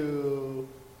to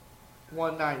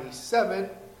 197.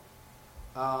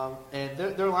 And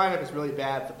their lineup is really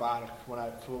bad at the bottom,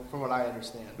 from what I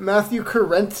understand. Matthew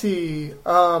Carenti.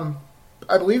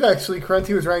 I believe actually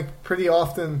Carenti was ranked pretty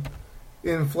often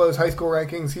in Flo's high school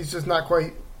rankings. He's just not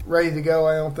quite ready to go,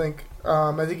 I don't think.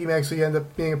 I think he may actually end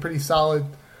up being a pretty solid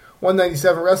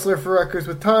 197 wrestler for Rutgers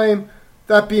with time.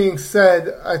 That being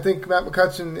said, I think Matt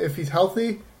McCutcheon, if he's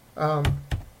healthy, I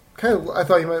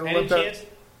thought he might have looked at.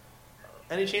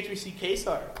 Any chance we see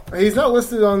K-Star? He's not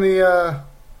listed on the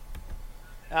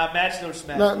match notes.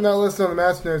 Not listed on the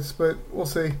match notes, but we'll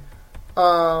see.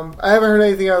 I haven't heard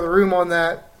anything out of the room on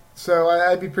that, so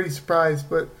I'd be pretty surprised.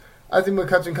 But I think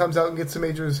McCutcheon comes out and gets a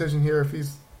major decision here if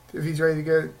he's ready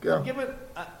to go.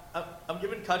 I'm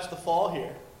giving Kutch the fall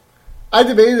here. I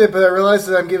debated it, but I realized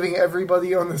that I'm giving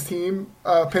everybody on this team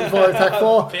pinfall or tech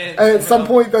fall, and at some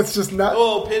point that's just not.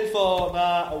 Oh, pinfall,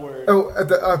 not a word. Oh,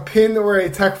 a pin or a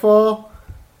tech fall.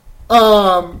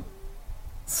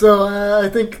 So I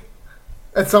think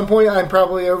at some point I'm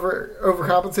probably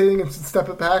overcompensating and should step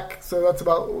it back. So that's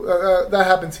about that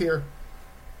happens here.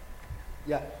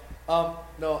 Yeah.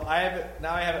 No, I have it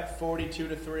now. I have it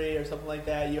 42-3 or something like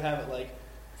that. You have it like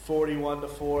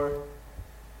 41-4.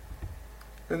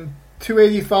 And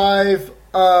 285.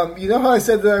 You know how I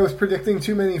said that I was predicting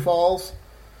too many falls?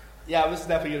 Yeah, this is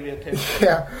definitely gonna be a pinch.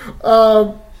 Yeah.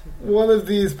 One of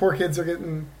these poor kids are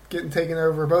getting taken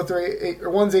over. Both are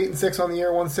one's 8-6 on the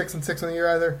year, one's 6-6 on the year.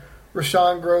 Either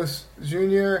Rashawn Gross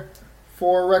Jr.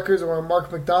 for Rutgers or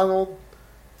Mark McDonald.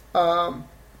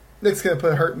 Nick's gonna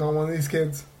put a hurting on one of these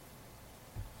kids.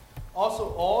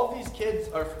 Also, all of these kids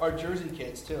are Jersey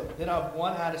kids too. They don't have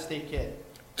one out-of-state kid.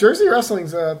 Jersey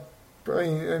wrestling's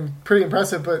pretty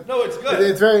impressive, but no, it's good.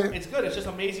 It's good. It's just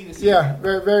amazing to see. Yeah,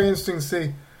 very very interesting to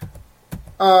see.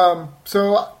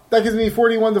 So that gives me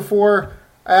 41-4.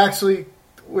 I actually,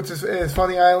 which is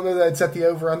funny, I don't know that I'd set the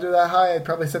over under that high. I'd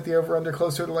probably set the over under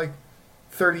closer to like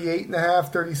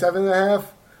 38.5, 37.5.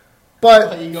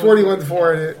 But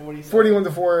 41-4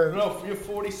 41-4. No, you're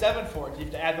 47-4. You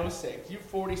have to add those 6. You have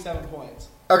 47 points.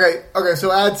 Okay.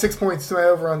 So add 6 points to my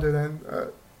over under then.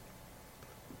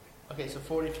 Okay, so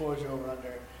 44 is your over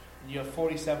under. You have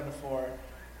 47-4.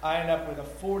 I end up with a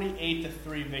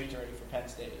 48-3 victory for Penn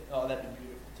State. Oh, that'd be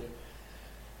beautiful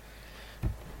too.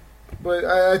 But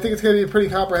I think it's going to be a pretty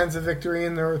comprehensive victory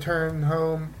in the return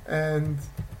home, and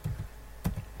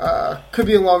could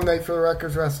be a long night for the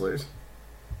Rutgers wrestlers.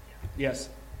 Yes.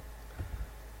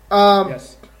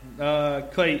 Yes.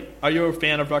 Clay, are you a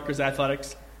fan of Rutgers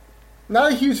athletics?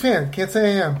 Not a huge fan. Can't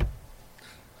say I am.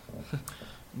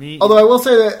 Me. Although I will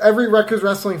say that every Rutgers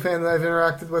wrestling fan that I've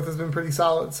interacted with has been pretty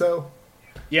solid. So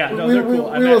yeah, no, they're cool.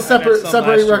 We will separate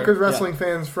Rutgers wrestling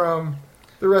fans from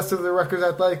the rest of the Rutgers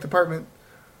athletic department.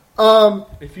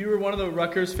 If you were one of the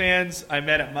Rutgers fans I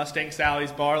met at Mustang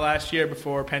Sally's bar last year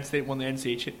before Penn State won the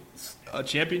NCAA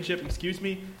championship,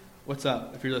 what's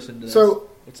up? If you're listening to this, so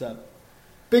what's up?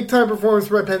 Big time performance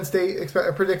by Penn State,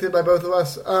 predicted by both of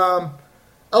us.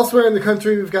 Elsewhere in the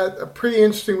country, we've got a pretty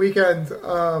interesting weekend.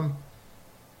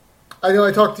 I know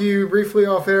I talked to you briefly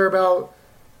off air about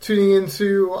tuning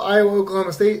into Iowa,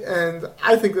 Oklahoma State, and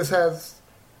I think this has,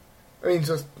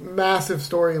 just massive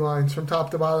storylines from top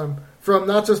to bottom, from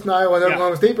not just an Iowa and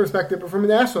Oklahoma State perspective, but from a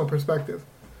national perspective.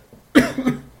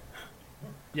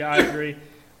 Yeah, I agree.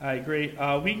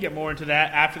 We can get more into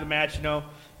that after the match,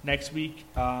 next week.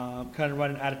 Kind of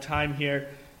running out of time here.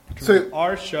 So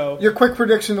our show. Your quick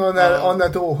prediction on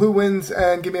that duel. Who wins,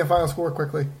 and give me a final score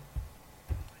quickly.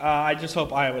 I just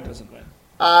hope Iowa doesn't win.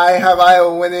 I have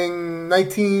Iowa winning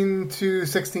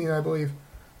 19-16, I believe.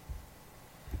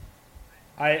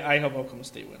 I hope Oklahoma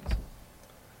State wins.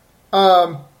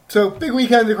 So big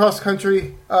weekend across the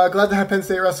country. Glad to have Penn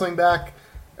State wrestling back,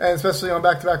 and especially on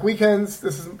back-to-back weekends.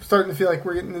 This is starting to feel like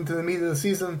we're getting into the meat of the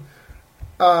season,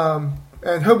 and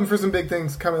hoping for some big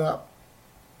things coming up.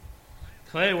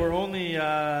 Clay, we're only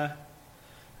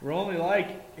like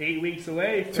 8 weeks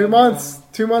away. From, 2 months.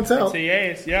 2 months out.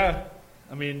 NCAAs, yeah.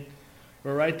 I mean,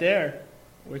 we're right there.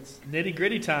 It's nitty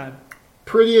gritty time.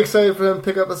 Pretty excited for them to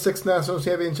pick up a 6th national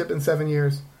championship in 7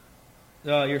 years.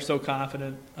 Oh, you're so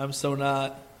confident. I'm so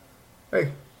not.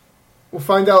 Hey, we'll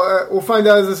find out. We'll find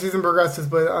out as the season progresses.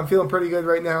 But I'm feeling pretty good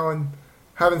right now, and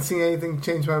haven't seen anything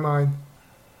change my mind.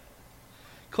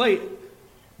 Clay,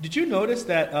 did you notice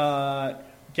that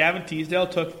Gavin Teasdale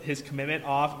took his commitment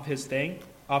off his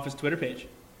Twitter page?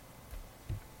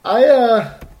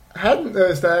 I hadn't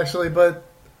noticed that actually, but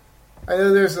I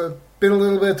know there's been a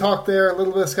little bit of talk there, a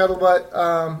little bit of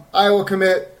scuttlebutt. Iowa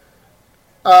commit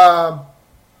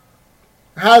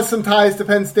has some ties to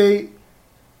Penn State.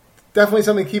 Definitely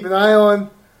something to keep an eye on.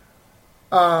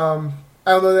 I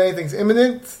don't know that anything's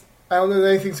imminent. I don't know that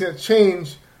anything's going to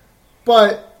change,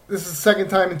 but this is the second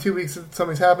time in 2 weeks that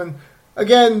something's happened.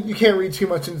 Again, you can't read too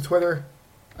much into Twitter.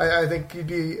 I think you'd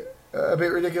be a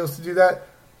bit ridiculous to do that.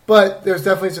 But there's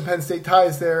definitely some Penn State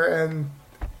ties there, and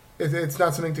it's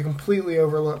not something to completely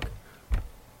overlook.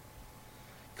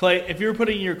 Clay, if you were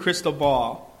putting your crystal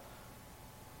ball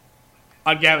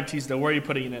on Gavin Teasdale, where are you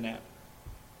putting it in at?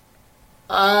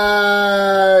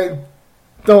 I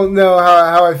don't know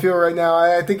how I feel right now.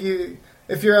 I think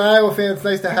if you're an Iowa fan, it's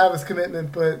nice to have his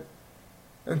commitment, but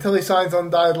until he signs on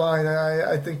the dotted line,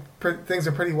 I think things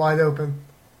are pretty wide open.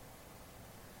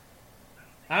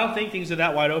 I don't think things are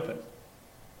that wide open.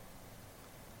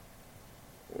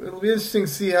 It'll be interesting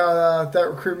to see how that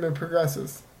recruitment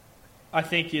progresses. I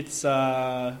think it's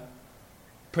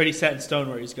pretty set in stone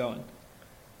where he's going.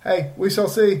 Hey, we shall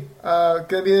see. Going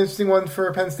to be an interesting one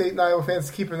for Penn State and Iowa fans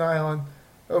to keep an eye on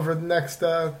over the next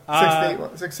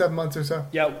 6-7 months or so.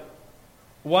 Yeah,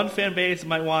 one fan base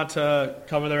might want to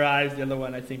cover their eyes. The other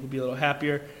one, I think, will be a little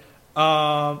happier.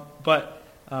 But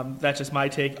that's just my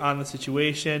take on the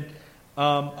situation.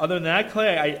 Other than that,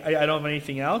 Clay, I don't have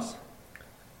anything else.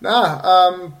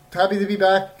 Happy to be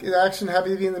back in action. Happy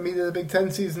to be in the meat of the Big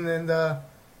Ten season, and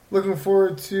looking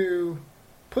forward to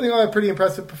putting on a pretty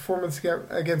impressive performance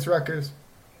against Rutgers.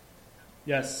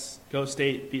 Yes, go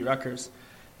State, beat Rutgers.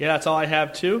 Yeah, that's all I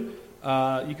have too.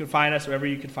 You can find us wherever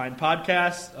you can find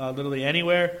podcasts, literally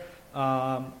anywhere.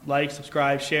 Like,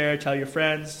 subscribe, share, tell your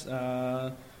friends.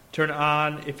 Turn it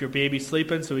on if your baby's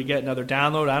sleeping so we get another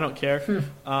download. I don't care. Do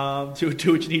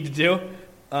what you need to do.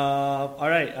 All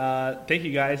right. Thank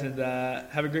you, guys, and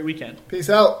have a great weekend. Peace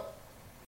out.